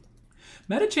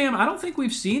 Metacham, I don't think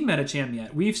we've seen Metacham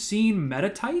yet. We've seen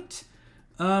Metatite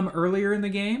earlier in the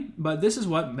game, but this is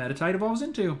what Metatite evolves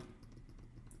into.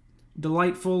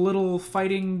 Delightful little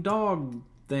fighting dog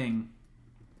thing.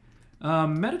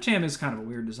 Metacham is kind of a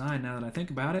weird design now that I think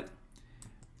about it.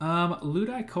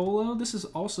 Ludicolo, this is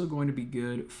also going to be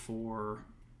good for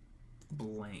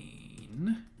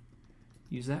Blaine.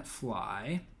 Use that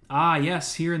Fly. Ah,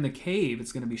 yes, here in the cave,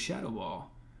 it's going to be Shadow Ball.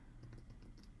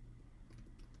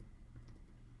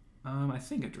 I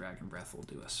think a Dragon Breath will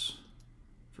do us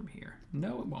from here.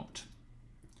 No, it won't.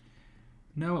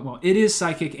 No, it won't. It is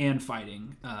Psychic and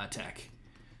Fighting tech.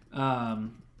 There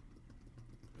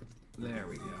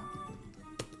we go.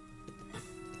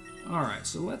 All right,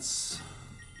 so let's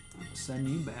send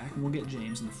you back, and we'll get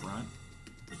James in the front.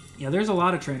 Yeah, there's a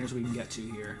lot of trainers we can get to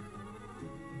here.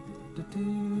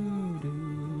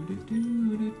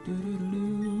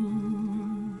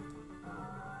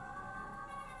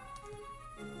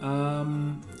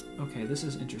 Okay, this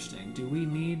is interesting. Do we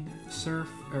need Surf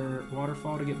or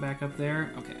Waterfall to get back up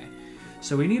there? Okay,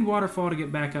 so we need Waterfall to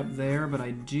get back up there, but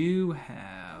I do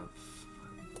have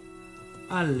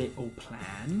a little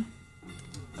plan.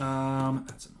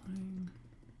 That's annoying.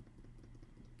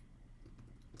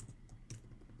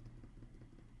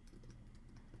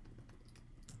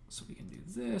 So we can do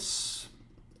this.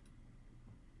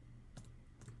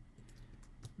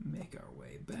 Make our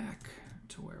way back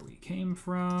to where we came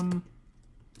from.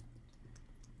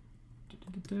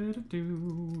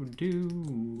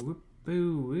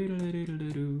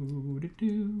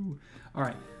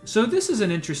 Alright, so this is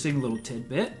an interesting little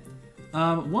tidbit.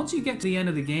 Once you get to the end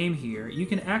of the game here, you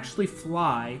can actually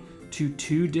fly to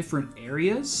 2 different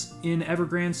areas in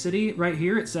Evergrande City. Right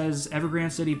here it says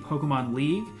Evergrande City Pokemon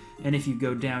League, and if you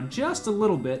go down just a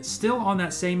little bit, still on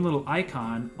that same little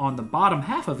icon, on the bottom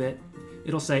half of it,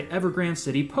 it'll say Evergrande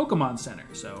City Pokemon Center.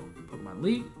 So Pokemon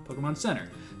League, Pokemon Center.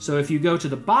 So if you go to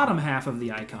the bottom half of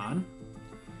the icon,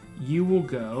 you will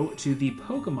go to the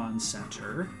Pokemon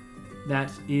Center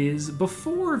that is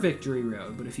before Victory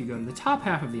Road. But if you go to the top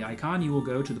half of the icon, you will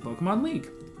go to the Pokemon League,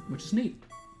 which is neat.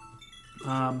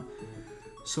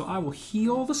 So I will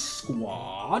heal the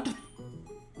squad.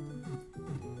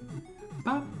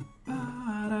 Ba,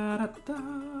 ba, da, da, da.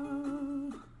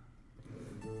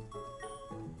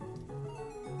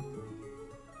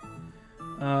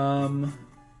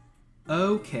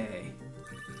 Okay.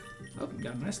 Oh,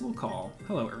 got a nice little call.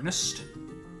 Hello, Ernest.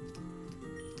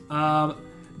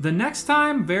 The next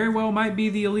time very well might be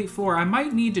the Elite Four. I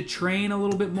might need to train a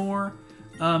little bit more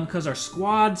because our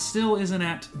squad still isn't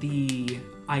at the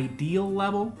ideal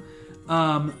level.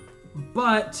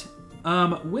 But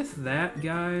with that,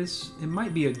 guys, it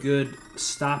might be a good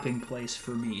stopping place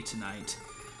for me tonight.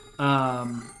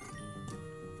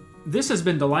 This has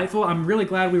been delightful. I'm really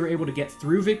glad we were able to get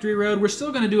through Victory Road. We're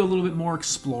still going to do a little bit more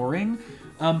exploring,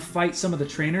 fight some of the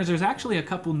trainers. There's actually a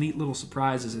couple neat little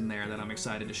surprises in there that I'm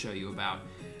excited to show you about.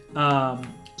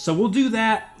 So we'll do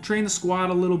that, train the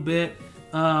squad a little bit.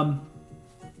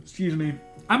 Excuse me.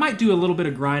 I might do a little bit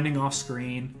of grinding off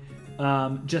screen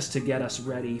just to get us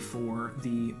ready for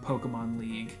the Pokemon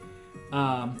League.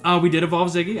 Oh, we did evolve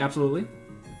Ziggy, absolutely.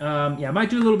 Yeah, I might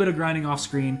do a little bit of grinding off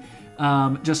screen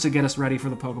just to get us ready for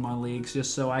the Pokemon Leagues,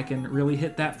 just so I can really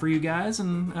hit that for you guys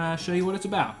and show you what it's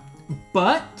about.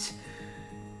 But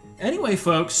anyway,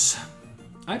 folks,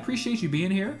 I appreciate you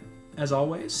being here, as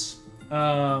always.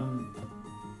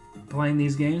 Playing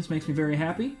these games makes me very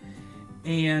happy.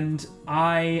 And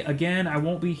I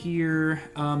won't be here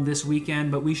this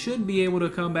weekend, but we should be able to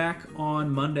come back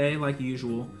on Monday like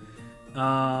usual.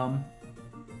 Yeah,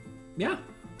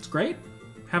 it's great.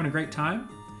 Having a great time.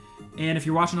 And if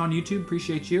you're watching on YouTube,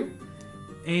 appreciate you.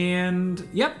 And,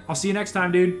 yep, I'll see you next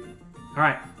time, dude. All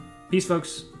right. Peace,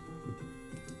 folks.